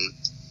 And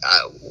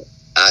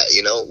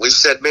we've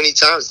said many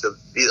times a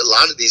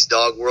lot of these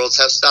dog worlds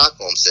have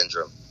Stockholm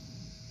syndrome.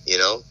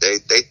 They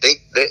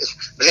think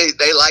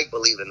they like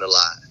believing the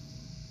lie,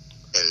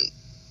 and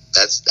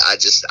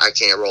I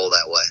can't roll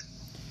that way.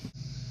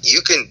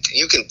 You can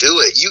do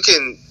it. You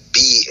can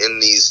be in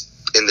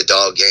the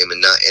dog game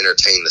and not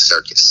entertain the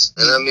circus.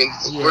 And I mean,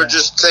 we're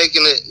just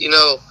taking it.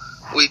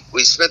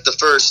 We spent the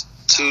first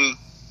two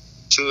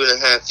and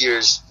a half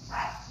years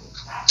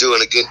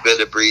doing a good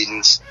bit of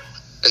breedings.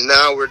 And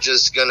now we're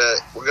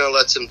gonna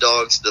let some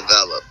dogs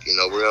develop.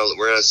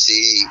 We're gonna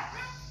see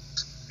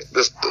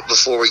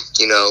before we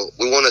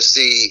want to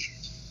see,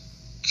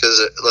 because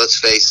let's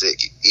face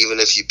it, even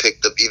if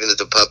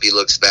the puppy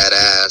looks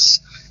badass,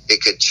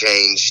 it could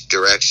change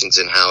directions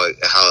in how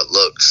it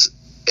looks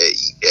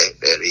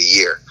at a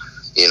year,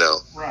 you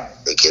know. Right.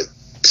 It could,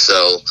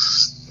 so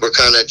we're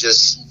kind of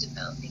just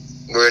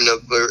we're in a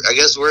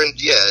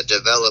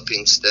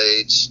developing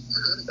stage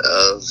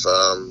of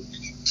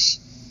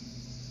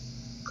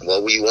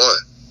what we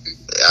want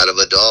out of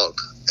a dog,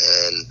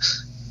 and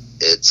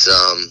it's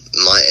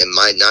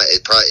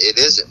it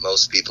isn't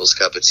most people's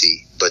cup of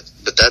tea, but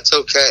that's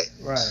okay.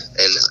 Right.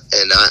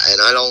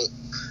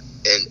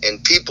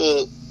 And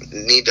people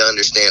need to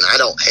understand, I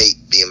don't hate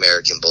the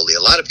American Bully.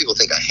 A lot of people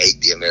think I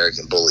hate the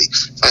American Bully.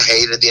 If I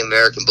hated the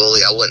American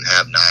Bully, I wouldn't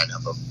have 9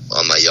 of them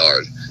on my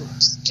yard.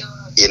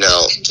 You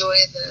know,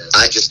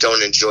 I just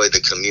don't enjoy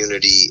the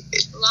community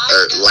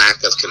or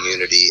lack of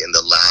community and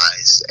the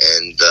lies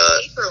and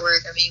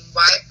paperwork. I mean,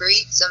 why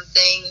breed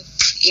something?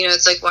 You know,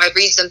 it's like, why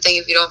breed something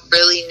if you don't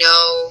really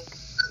know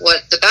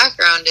what the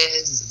background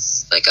is?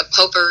 It's like a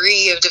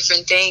potpourri of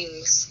different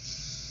things.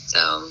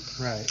 So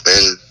right.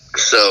 And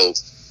so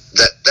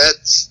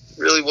that's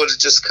really what it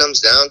just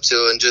comes down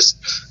to, and just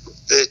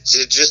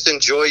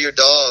enjoy your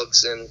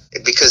dogs, and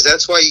because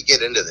that's why you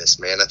get into this,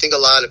 man. I think a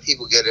lot of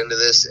people get into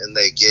this and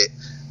they get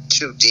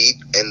too deep,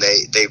 and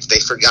they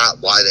forgot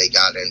why they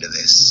got into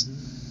this.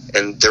 Mm-hmm.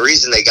 And the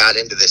reason they got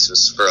into this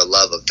was for a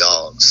love of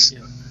dogs.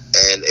 Yeah.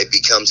 And it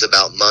becomes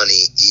about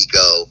money,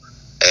 ego,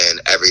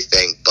 and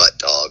everything but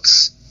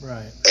dogs.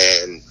 Right.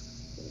 And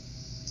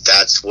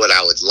that's what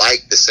I would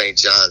like the St.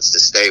 John's to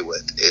stay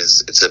with,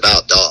 is it's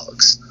about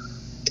dogs,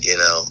 you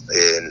know.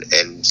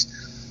 And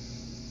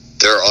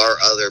there are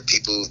other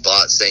people who've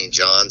bought St.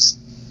 John's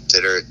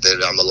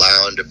that I'm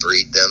allowing to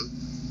breed them.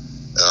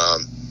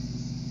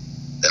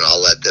 And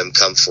I'll let them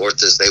come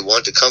forth as they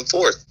want to come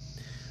forth.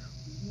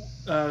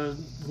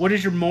 What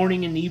is your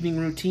morning and evening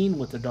routine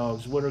with the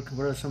dogs? What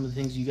are some of the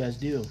things you guys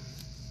do?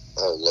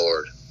 Oh,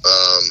 Lord.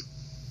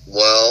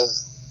 Well,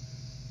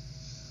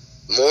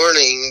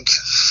 morning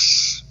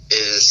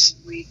is...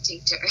 We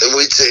take turns.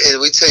 We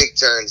take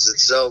turns.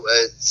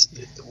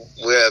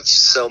 We have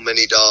so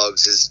many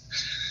dogs.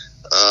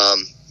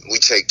 We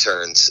take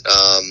turns.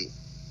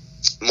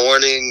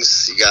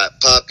 Mornings, you got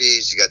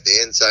puppies, you got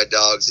the inside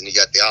dogs, and you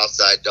got the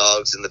outside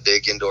dogs in the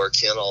big indoor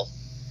kennel.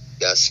 You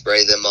got to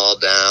spray them all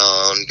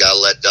down, got to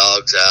let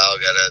dogs out,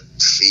 got to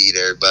feed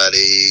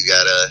everybody,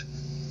 got to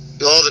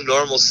do all the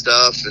normal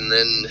stuff, and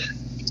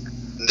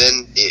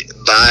then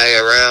by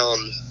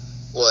around,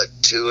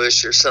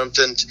 2-ish or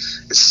something,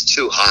 it's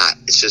too hot.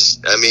 It's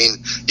just, I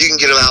mean, you can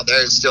get them out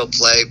there and still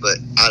play, but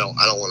I don't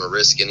want to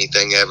risk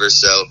anything ever,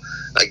 so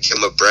I give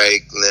them a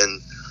break, and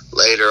then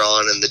later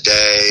on in the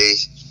day,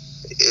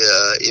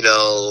 you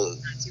know,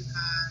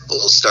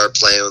 we'll start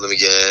playing with them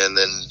again,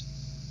 and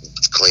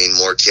clean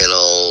more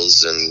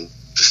kennels and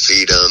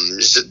feed them.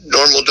 Just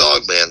normal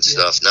dog man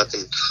stuff.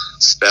 Nothing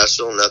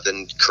special,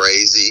 nothing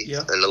crazy.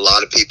 Yeah. And a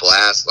lot of people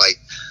ask, like,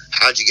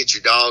 how'd you get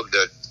your dog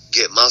to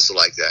get muscle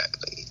like that?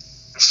 Like,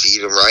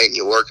 feed them right and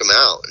you work them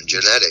out, and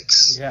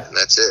genetics. Yeah. And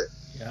that's it.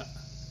 Yeah.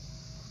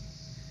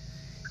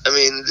 I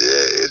mean,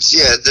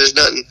 there's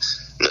nothing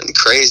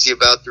crazy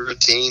about the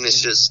routine. It's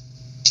just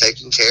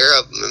taking care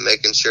of them and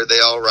making sure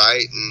they're all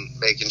right, and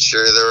making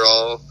sure they're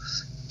all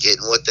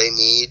getting what they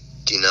need,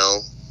 you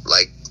know.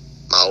 Like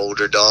my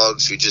older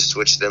dogs, we just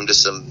switched them to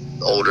some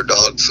older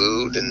dog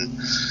food, and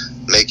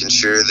making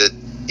sure that,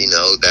 you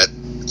know, that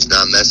it's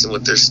not messing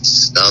with their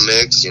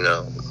stomachs, you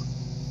know.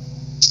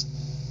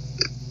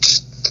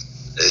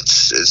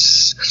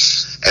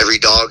 It's every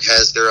dog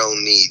has their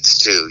own needs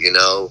too, you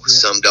know. Yeah.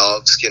 Some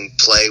dogs can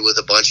play with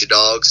a bunch of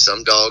dogs,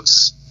 some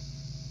dogs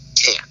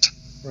can't.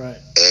 Right.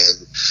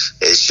 And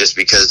it's just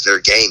because they're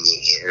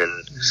gamey,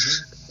 and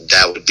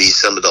that would be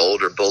some of the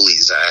older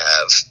bullies I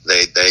have.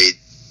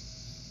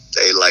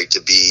 They like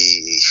to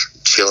be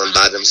chilling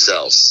by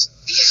themselves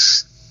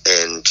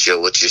and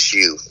chill with just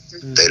you.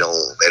 Mm-hmm. They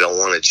don't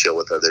want to chill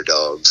with other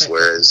dogs.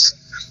 Whereas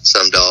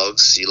some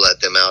dogs, you let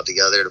them out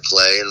together to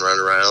play and run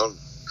around.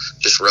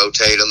 Just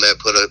rotate them and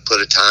put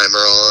a timer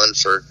on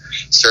for a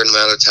certain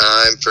amount of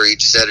time for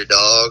each set of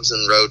dogs,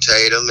 and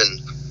rotate them,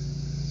 and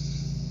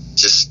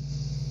just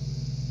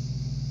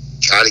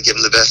try to give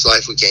them the best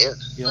life we can.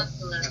 Yeah,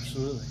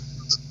 absolutely.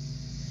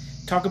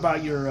 Talk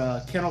about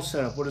your kennel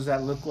setup. What does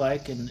that look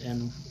like,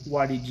 and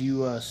why did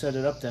you set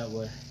it up that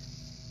way?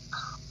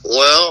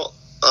 Well,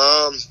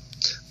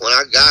 when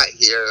I got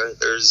here,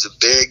 there's a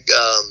big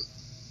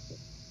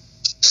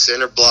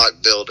center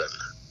block building,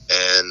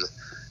 and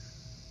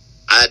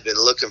I had been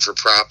looking for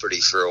property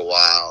for a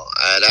while.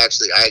 I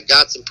had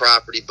got some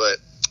property, but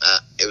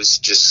it was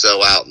just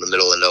so out in the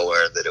middle of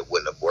nowhere that it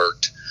wouldn't have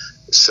worked.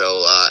 So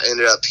I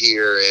ended up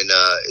here, and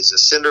it's a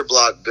cinder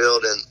block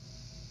building.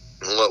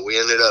 And what we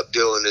ended up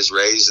doing is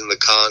raising the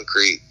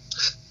concrete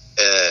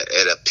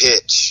at a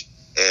pitch,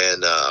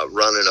 and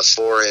running a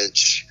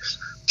 4-inch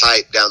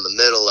pipe down the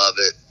middle of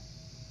it.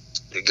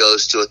 It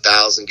goes to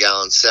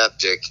 1,000-gallon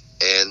septic,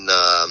 and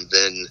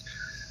then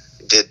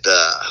did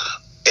the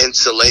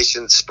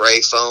insulation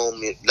spray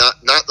foam,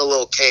 not the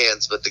little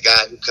cans, but the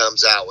guy who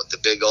comes out with the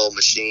big old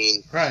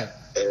machine, right,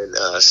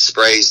 and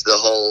sprays the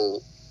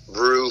whole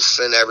roof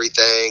and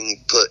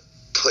everything.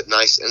 Put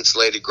nice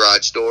insulated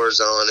garage doors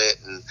on it,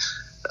 and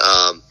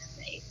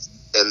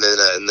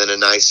then a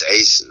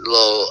nice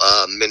little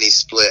mini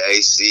split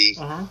AC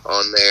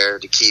on there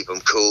to keep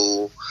them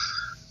cool.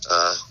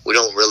 We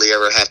don't really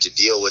ever have to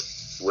deal with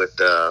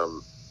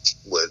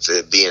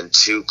it being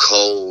too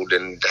cold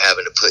and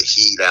having to put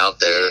heat out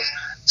there. Yeah.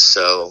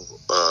 So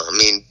I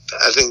mean,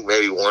 I think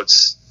maybe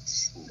once.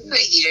 Put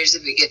heaters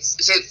if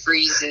it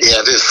freezes.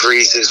 Yeah, if it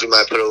freezes, we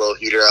might put a little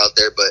heater out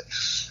there. But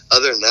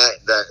other than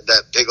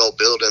that big old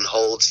building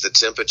holds the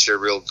temperature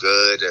real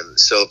good. And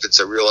so if it's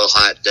a real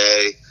hot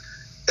day,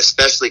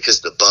 especially because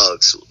the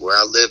bugs where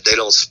I live, they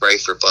don't spray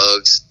for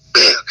bugs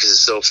because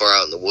it's so far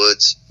out in the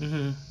woods.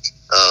 Mm-hmm.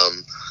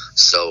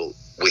 So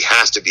we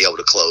have to be able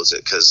to close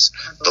it because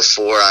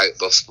before I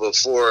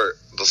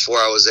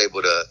was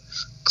able to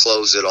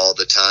close it all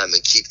the time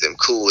and keep them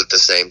cool at the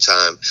same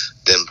time,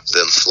 them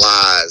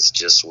flies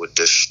just would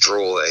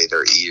destroy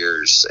their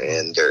ears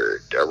and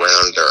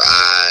around their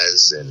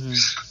eyes, and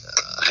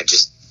I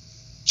just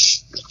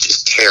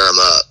tear them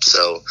up.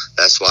 So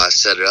that's why I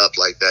set it up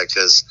like that.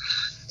 Because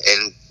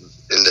and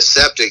the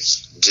septic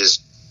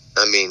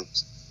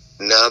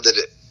now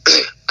that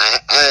I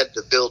had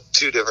to build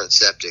 2 different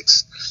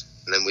septics,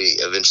 and then we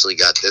eventually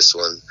got this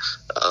one.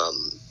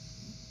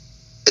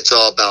 It's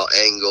all about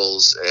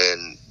angles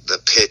and the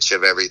pitch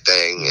of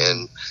everything,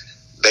 and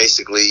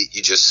basically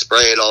you just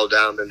spray it all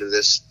down into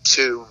this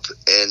tube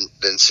and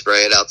then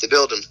spray it out the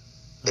building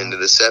into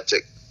the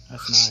septic.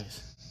 That's nice.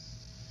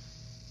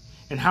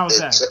 And how is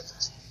that?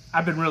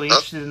 I've been really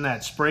interested in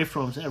that spray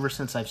foam ever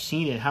since I've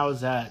seen it. How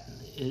is that?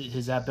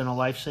 Has that been a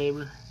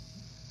lifesaver?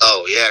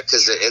 Oh yeah,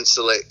 because it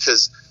insulates.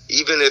 Because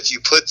if I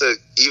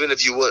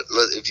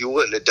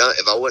wouldn't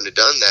have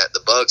done that, the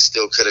bugs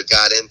still could have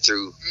got in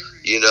through,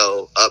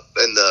 up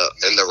in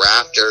the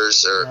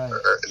rafters or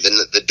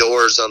the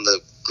doors on the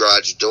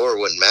garage door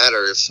wouldn't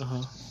matter if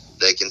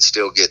they can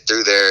still get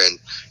through there, and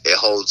it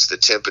holds the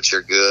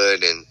temperature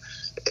good. And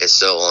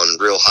so on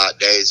real hot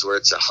days where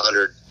it's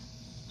 100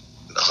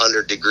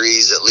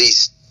 degrees at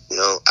least,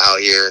 out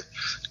here,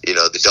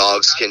 the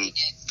dogs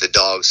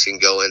can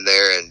go in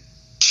there and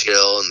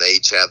chill, and they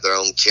each have their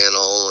own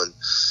kennel. And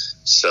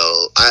so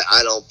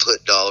I don't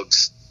put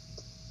dogs,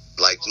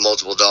 like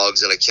multiple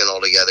dogs in a kennel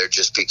together,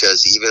 just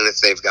because even if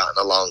they've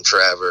gotten along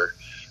forever,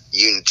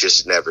 you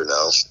just never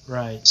know.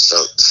 Right.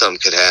 So something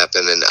could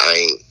happen, and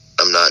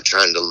I'm not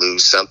trying to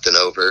lose something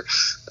over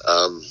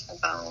a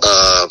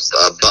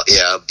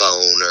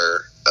bone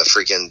or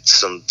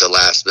the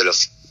last bit of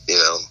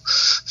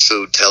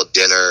food till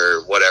dinner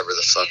or whatever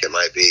the fuck it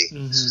might be.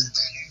 Mm-hmm.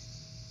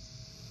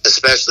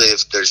 Especially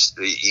if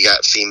you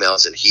got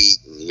females in heat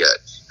and you got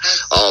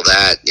all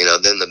that,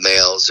 then the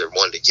males are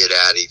wanting to get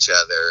at each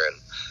other,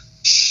 and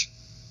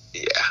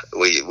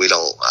we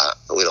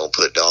don't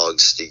put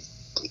dogs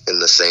in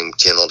the same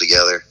kennel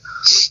together.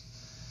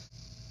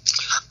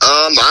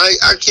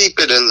 I keep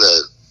it in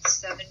the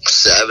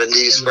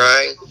 70s,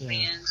 right?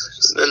 Yeah.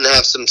 Then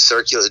have some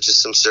circular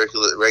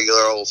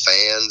regular old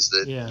fans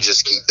that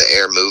just keep the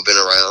air moving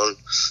around,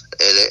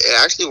 and it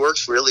actually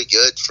works really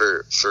good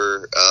for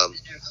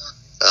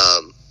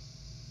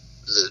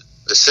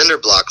the cinder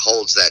block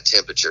holds that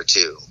temperature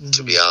too,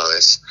 to be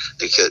honest,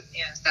 because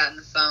it's that in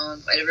the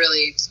foam, but it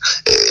really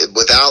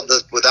without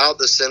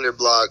the cinder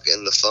block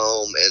and the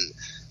foam, and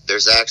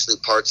there's actually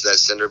parts of that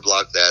cinder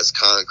block that has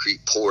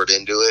concrete poured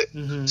into it,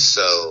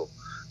 so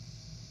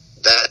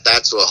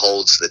that's what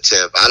holds the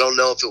temp. I don't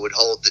know if it would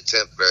hold the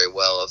temp very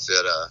well if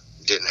it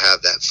didn't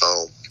have that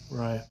foam.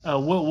 Right.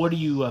 What do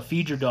you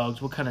feed your dogs?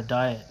 What kind of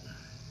diet?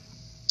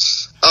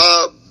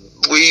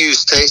 We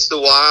use Taste the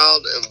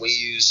Wild, and we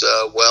use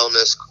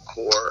Wellness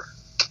Core.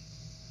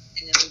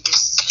 And then we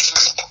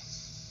just...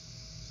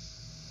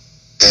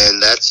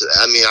 and that's,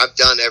 I've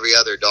done every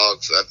other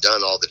dog food. I've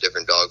done all the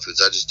different dog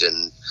foods. I just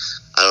didn't,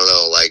 I don't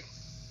know,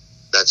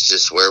 that's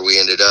just where we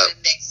ended up.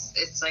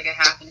 It's like a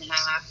half and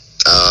half.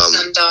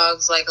 Some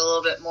dogs like a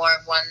little bit more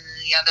of one than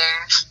the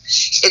other.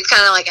 It's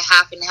kind of like a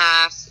half and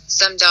half.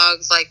 Some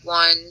dogs like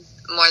one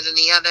more than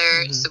the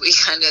other, so we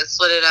kind of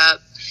split it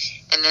up.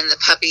 And then the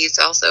puppies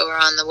also are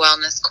on the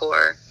Wellness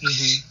Core.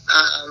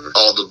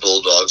 All the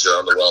bulldogs are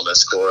on the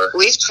Wellness Core.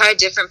 We've tried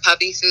different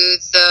puppy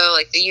foods, though,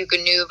 like the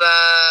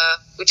Eukanuba.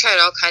 We tried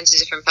all kinds of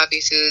different puppy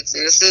foods,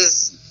 and this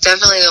is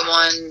definitely the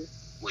one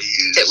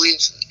that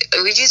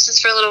we've used this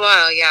for a little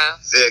while. Yeah,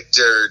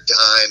 Victor,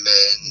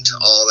 Diamond,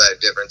 all that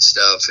different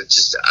stuff. It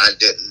just, I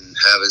didn't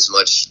have as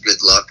much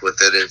good luck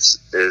with it as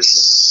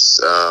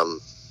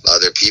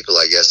other people,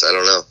 I guess. I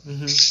don't know.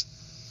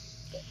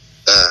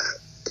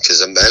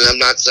 Because I'm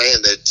not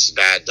saying that it's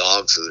bad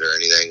dog food or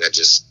anything.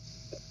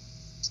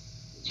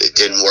 It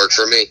didn't work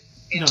for me.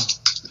 No.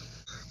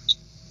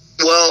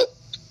 Well,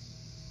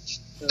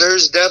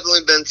 there's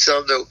definitely been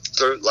some that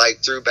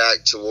threw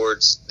back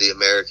towards the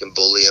American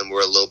Bully, and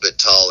we're a little bit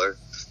taller,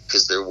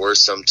 because there were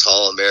some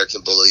tall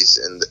American Bullies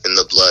in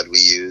the blood we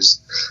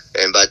used.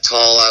 And by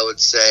tall, I would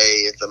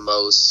say at the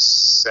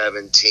most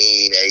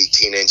 17,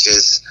 18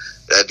 inches.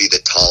 That'd be the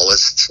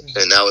tallest,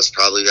 and that was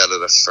probably out of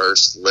the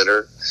first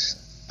litter.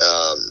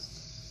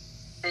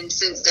 And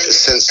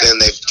since then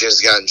they've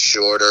just gotten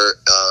shorter.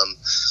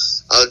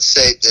 I would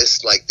say this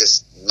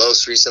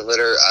most recent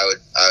litter, I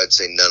would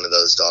say none of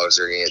those dogs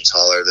are going to get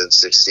taller than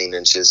 16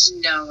 inches.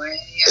 No way.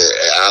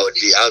 Yeah. I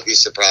would be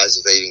surprised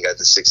if they even got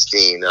to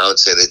 16. I would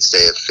say they'd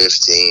stay at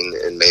 15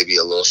 and maybe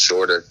a little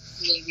shorter.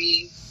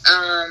 Maybe.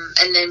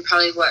 And then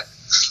probably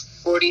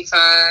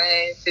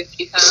 45,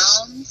 50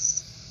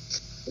 pounds?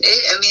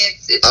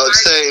 It's I would hard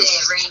say, to say.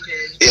 It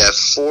ranges. Yeah,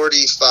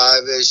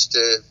 45-ish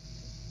to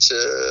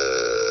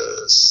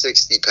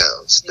 60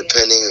 pounds,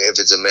 depending if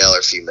it's a male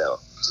or female.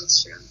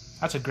 That's true.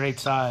 That's a great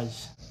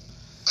size.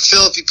 I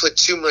feel if you put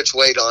too much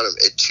weight on them,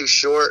 it's too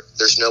short,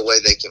 there's no way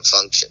they can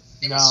function.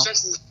 And it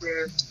stresses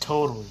their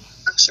totally.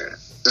 structure.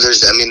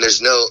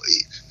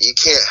 You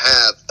can't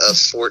have a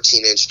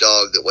 14-inch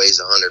dog that weighs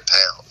 100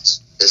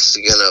 pounds. If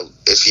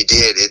you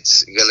did,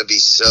 it's gonna be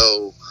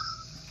so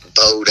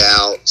bowed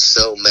out,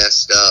 so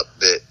messed up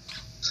that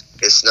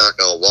it's not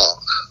gonna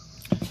walk.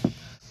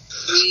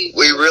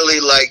 We really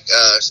like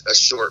a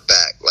short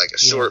back. Like a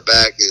short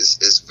back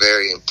is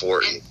very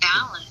important. And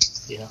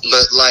balance. Yeah.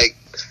 But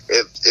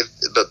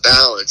but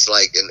balance,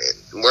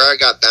 and where I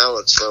got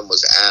balance from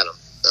was Adam.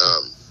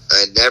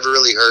 I never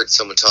really heard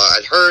someone talk.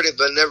 I'd heard it,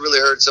 but never really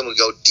heard someone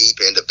go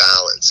deep into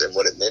balance and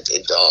what it meant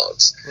in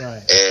dogs,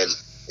 right? And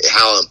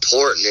how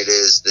important it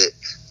is that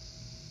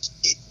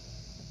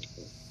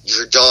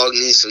your dog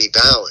needs to be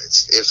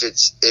balanced. If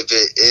it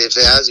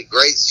has a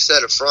great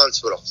set of fronts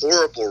but a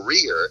horrible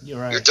rear,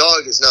 right. Your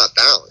dog is not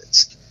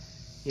balanced.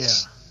 Yeah.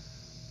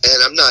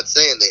 And I'm not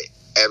saying that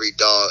any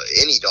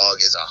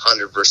dog is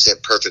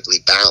 100% perfectly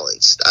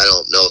balanced. I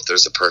don't know if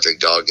there's a perfect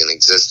dog in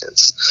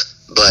existence,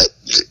 but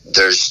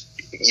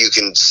you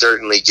can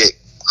certainly get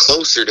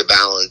closer to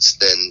balance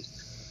than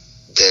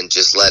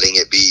just letting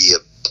it be a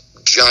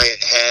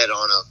giant head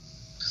on a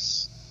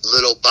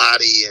little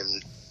body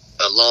and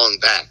a long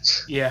back.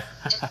 Yeah.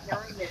 And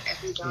knowing that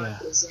every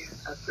dog isn't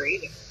a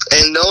breeder.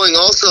 And knowing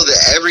also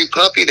that every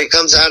puppy that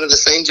comes out of the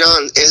St.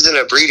 John isn't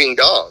a breeding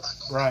dog.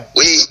 Right.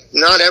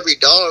 Not every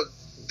dog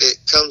that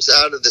comes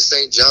out of the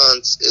St.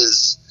 John's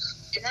is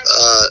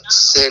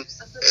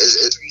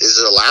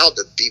allowed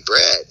to be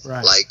bred.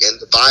 Right. And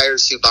the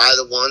buyers who buy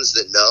the ones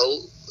that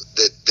know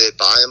that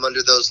buy them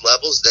under those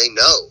levels, they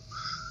know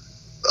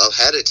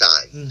ahead of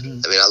time.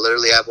 Mm-hmm. I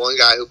literally have one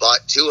guy who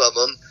bought 2 of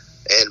them,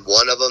 and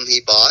one of them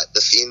he bought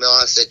the female.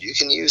 I said, you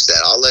can use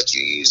that. I'll let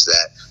you use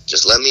that.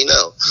 Just let me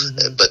know.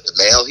 Mm-hmm. But the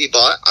male he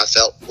bought, I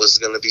felt was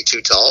going to be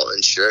too tall,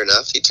 and sure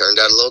enough, he turned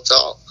out a little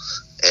tall.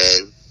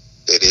 And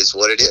it is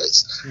what it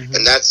is. Mm-hmm.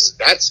 And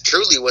that's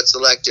truly what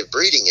selective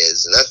breeding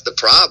is. And that's the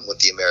problem with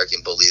the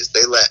American Bully is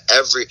they let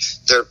their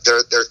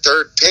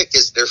third pick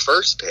is their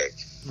first pick.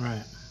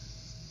 Right.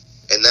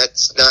 And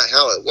that's not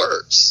how it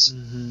works.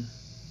 Mm-hmm.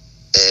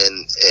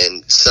 And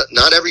so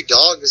not every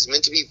dog is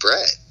meant to be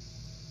bred.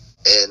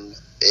 And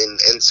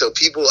so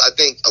people, I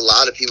think a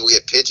lot of people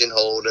get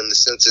pigeonholed in the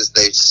sense is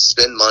they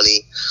spend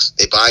money,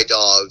 they buy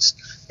dogs,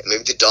 and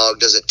maybe the dog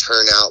doesn't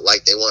turn out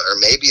like they want, or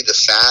maybe the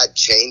fad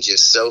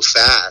changes so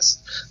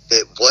fast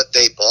that what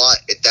they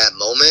bought at that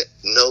moment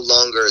no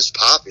longer is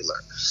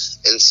popular.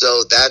 And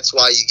so that's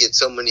why you get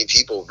so many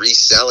people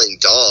reselling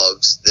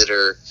dogs that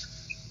are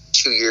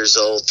 2 years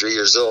old, 3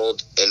 years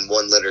old, and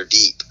 1 litter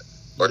deep,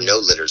 or no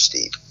litters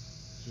deep.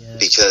 Yeah.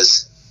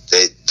 Because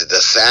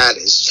the fad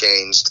has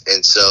changed,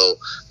 and so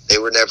they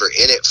were never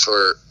in it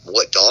for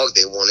what dog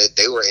they wanted.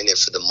 They were in it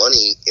for the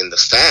money in the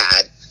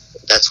fad.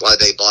 That's why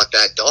they bought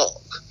that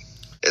dog.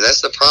 And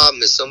that's the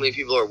problem is so many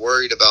people are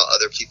worried about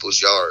other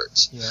people's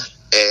yards. Yeah.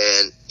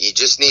 And you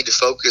just need to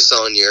focus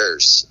on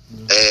yours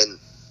and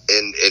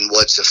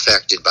what's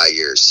affected by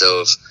yours.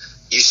 So if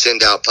you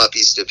send out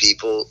puppies to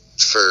people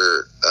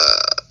for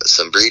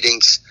some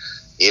breedings,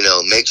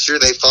 make sure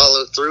they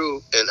follow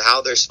through and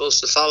how they're supposed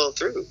to follow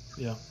through.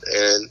 Yeah.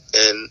 And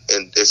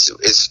it's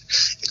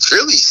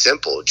really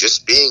simple.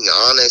 Just being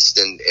honest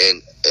and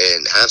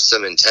have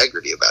some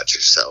integrity about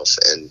yourself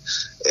and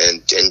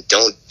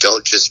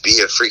don't just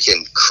be a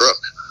freaking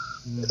crook.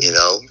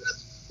 Mm-hmm.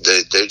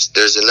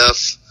 There's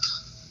enough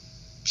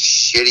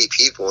shitty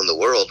people in the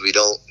world. We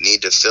don't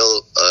need to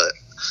fill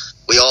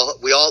we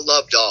all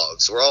love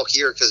dogs. We're all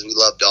here because we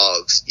love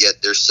dogs,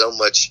 yet there's so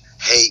much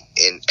hate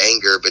and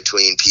anger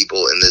between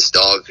people in this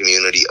dog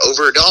community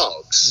over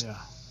dogs. Yeah.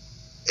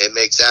 It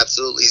makes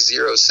absolutely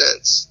zero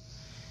sense.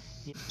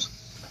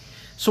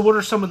 So what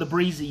are some of the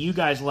breeds that you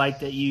guys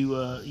like that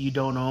you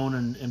don't own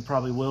and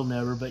probably will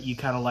never, but you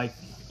kind of like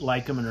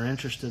them and are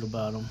interested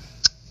about them?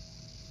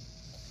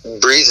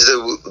 Breeds,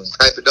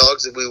 type of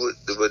dogs that we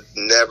would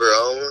never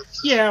own.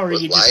 Yeah, or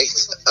you like.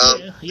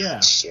 Yeah.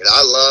 Shit,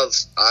 I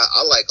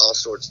like all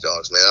sorts of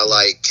dogs, man. I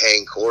like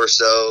cane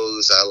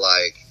corsos. I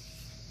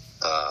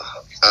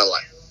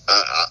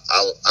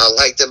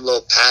like them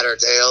little patter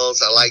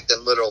tails. I like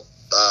them little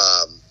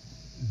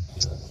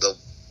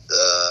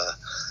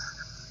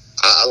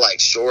I like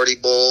shorty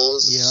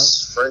bulls. Yeah.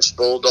 French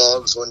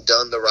bulldogs when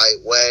done the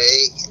right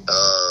way.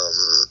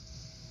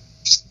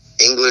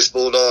 English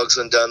bulldogs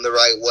when done the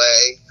right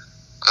way.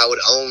 I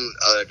would own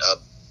a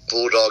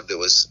bulldog that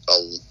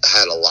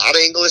had a lot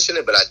of English in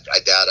it, but I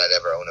doubt I'd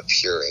ever own a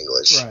pure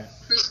English. Right.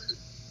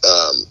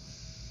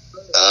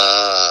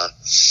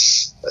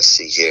 Let's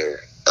see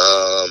here.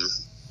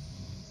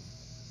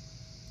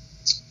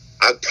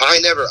 I'd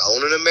probably never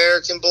own an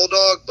American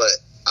bulldog, but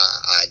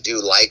I do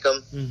like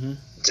them. Mm-hmm.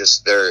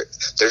 Just they're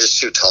just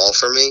too tall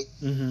for me.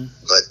 Mm-hmm.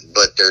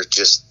 But they're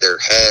just their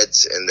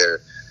heads and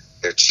their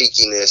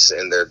cheekiness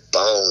and their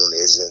bone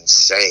is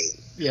insane.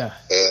 Yeah.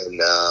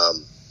 And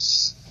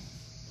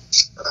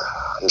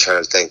I'm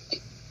trying to think.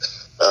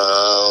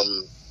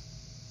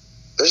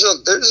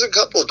 There's a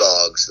couple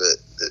dogs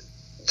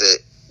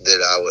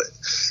that I would,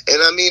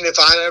 and I mean, if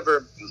I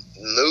ever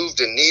moved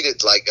and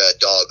needed like a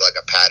dog, like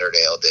a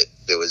Patterdale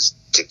that was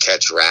to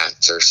catch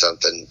rats or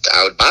something,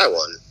 I would buy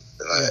one.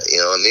 You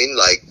know what I mean?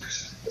 Like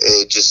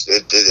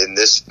in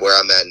this where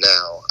I'm at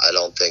now, I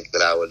don't think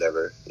that I would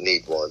ever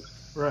need one.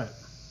 Right.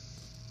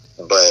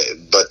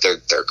 But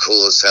they're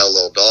cool as hell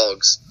little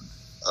dogs.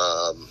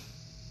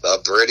 A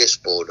British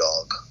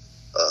bulldog,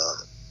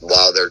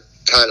 while they're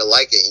kind of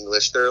like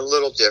English, they're a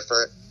little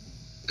different.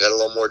 Got a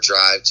little more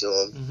drive to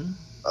them. Mm-hmm.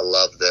 I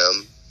love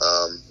them.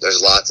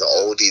 There's lots of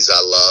oldies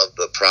I love,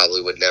 but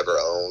probably would never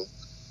own.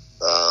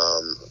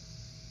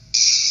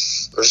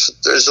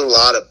 There's a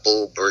lot of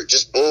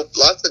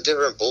lots of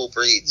different bull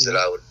breeds that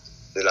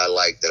I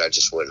like that I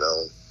just wouldn't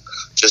own,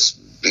 just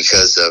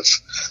because of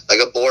like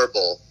a boar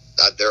bull.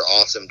 They're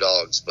awesome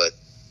dogs, but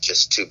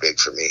just too big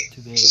for me.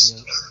 Too big. Just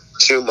Yeah.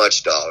 too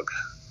much dog.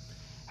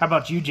 How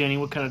about you, Jenny?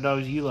 What kind of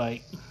dogs do you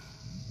like?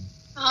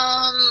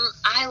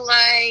 I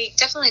like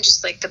definitely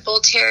just like the bull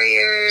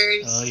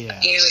terriers. Oh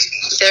yeah. You know,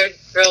 they're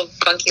real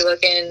funky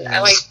looking. Yeah. I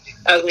like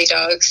ugly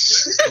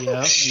dogs.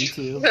 Yeah, me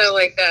too. I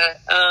like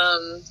that.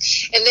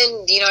 And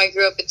then I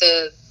grew up with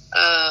the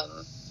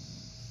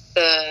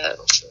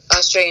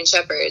Australian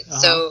Shepherd. Uh-huh.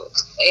 So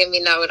I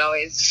mean that would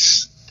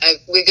always.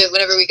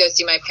 Whenever we go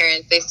see my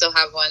parents, they still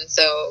have one.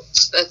 So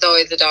that's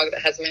always a dog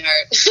that has my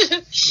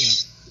heart. Yeah.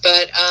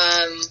 But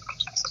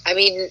I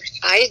mean,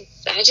 I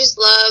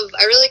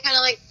really kind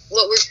of like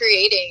what we're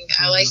creating.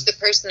 Mm-hmm. I like the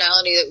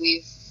personality that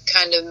we've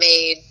kind of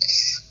made.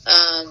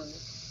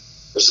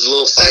 There's a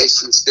little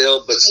feisty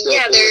still, but still.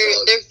 Yeah,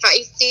 they're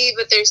feisty,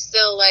 but they're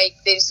still like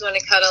they just want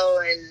to cuddle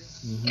and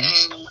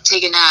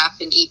take a nap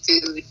and eat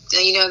food.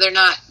 They're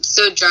not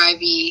so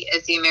drivey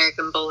as the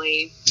American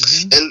Bully.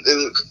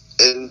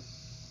 Mm-hmm. And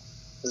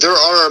there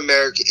are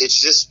American. It's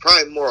just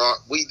probably more.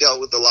 We dealt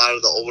with a lot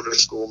of the older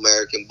school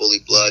American Bully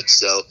blood,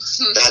 so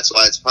that's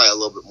why it's probably a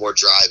little bit more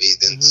drivey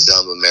than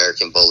some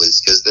American Bullies.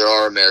 Because there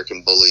are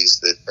American Bullies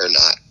that are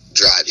not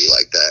drivey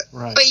like that.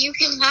 Right. But you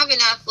can have an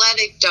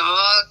athletic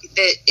dog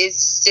that is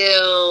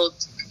still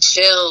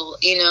chill.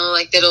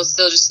 Like that'll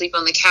still just sleep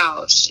on the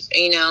couch.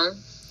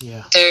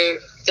 Yeah.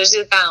 There's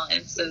a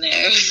balance in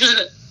there.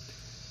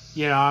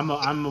 Yeah, I'm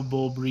a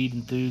bull breed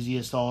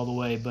enthusiast all the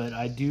way, but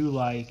I do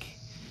like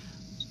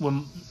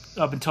when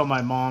up until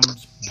my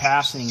mom's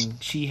passing,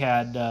 she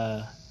had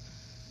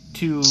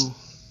two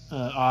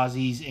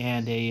Aussies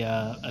and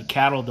a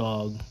cattle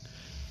dog.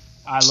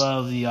 I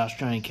love the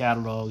Australian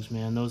cattle dogs,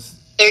 man.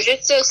 They're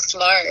just so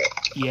smart.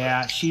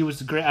 Yeah, she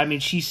was great. I mean,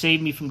 she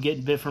saved me from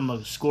getting bit from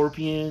a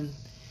scorpion.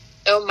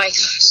 Oh my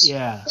gosh.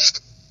 Yeah.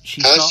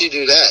 How did she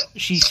do that?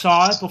 She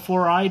saw it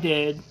before I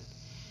did,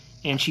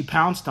 and she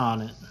pounced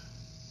on it.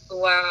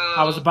 Wow.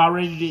 I was about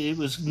ready to, it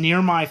was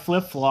near my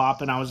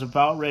flip-flop, and I was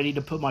about ready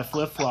to put my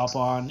flip-flop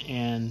on,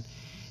 and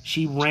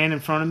she ran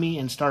in front of me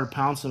and started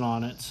pouncing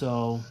on it,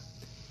 so.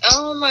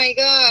 Oh my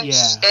gosh.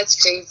 Yeah.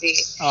 That's crazy.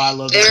 Oh, I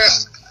love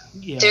that.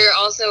 Yeah. They're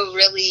also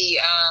really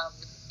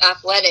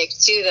athletic,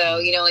 too,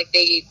 though. Like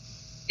they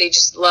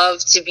just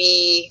love to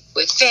be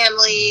with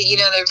family.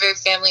 They're very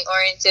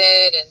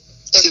family-oriented, and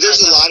see,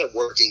 there's a lot of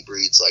working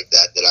breeds like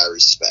that I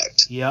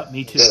respect. Yep,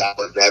 me too.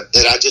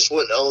 That I just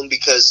wouldn't own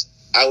because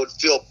I would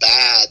feel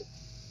bad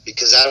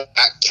because I don't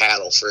got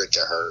cattle for it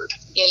to herd.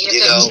 Yeah,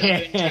 you have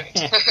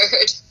to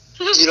herd.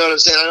 You know what I'm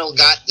saying? I don't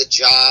got the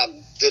job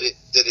that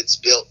it's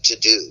built to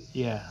do.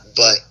 Yeah.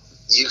 But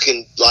you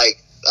can,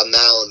 like a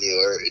Malamute,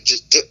 or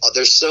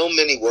there's so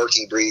many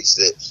working breeds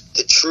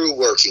the true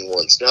working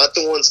ones, not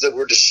the ones that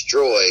were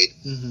destroyed,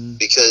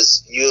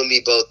 because you and me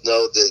both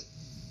know that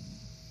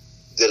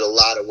a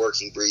lot of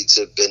working breeds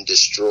have been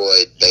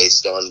destroyed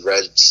based on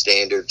red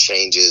standard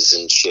changes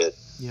and shit.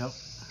 Yep.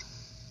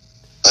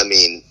 I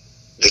mean,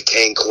 the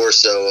Cane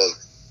Corso of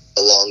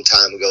a long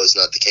time ago is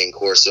not the Cane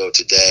Corso of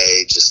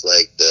today. Just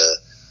like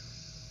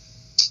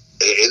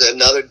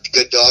another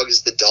good dog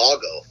is the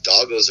Doggo.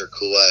 Doggos are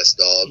cool ass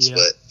dogs,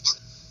 but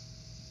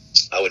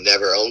I would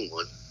never own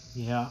one.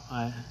 Yeah,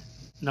 I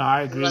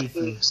agree with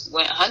you.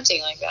 Went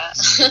hunting like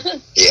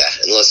that. Yeah,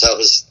 unless I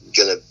was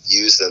gonna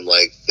use them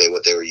like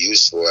what they were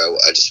used for,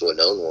 I just wouldn't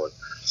own one.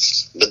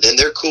 But then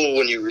they're cool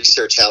when you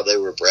research how they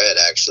were bred,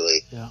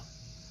 actually. Yeah.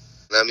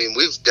 I mean,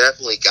 we've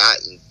definitely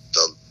gotten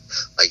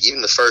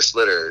even the first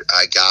litter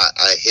I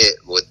hit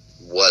with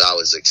what I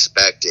was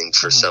expecting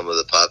for some of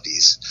the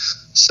puppies.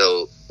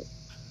 So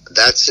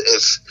that's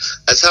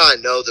that's how I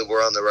know that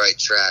we're on the right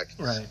track.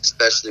 Right.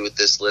 Especially with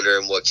this litter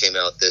and what came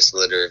out this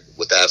litter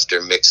with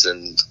after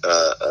mixing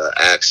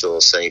actual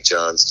St.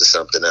 John's to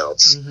something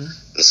else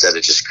instead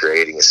of just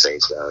creating a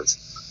St. John's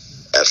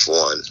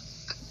F1,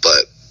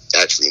 but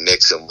actually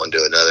mixing one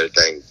to another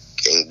thing.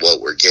 And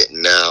what we're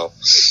getting now,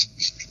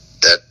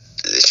 that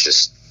it's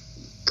just,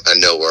 I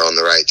know we're on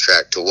the right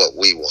track to what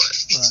we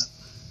want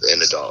in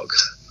a dog.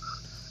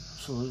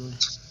 Absolutely.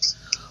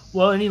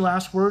 Well, any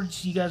last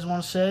words you guys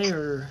want to say,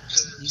 or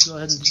you go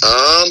ahead and...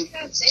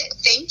 That's it.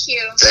 Thank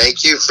you.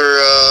 Thank you for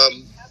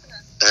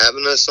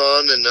having us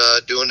on and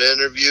doing the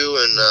interview,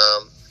 and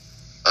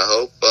I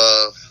hope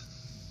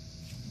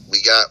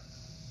we got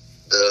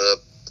the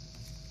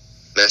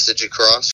message across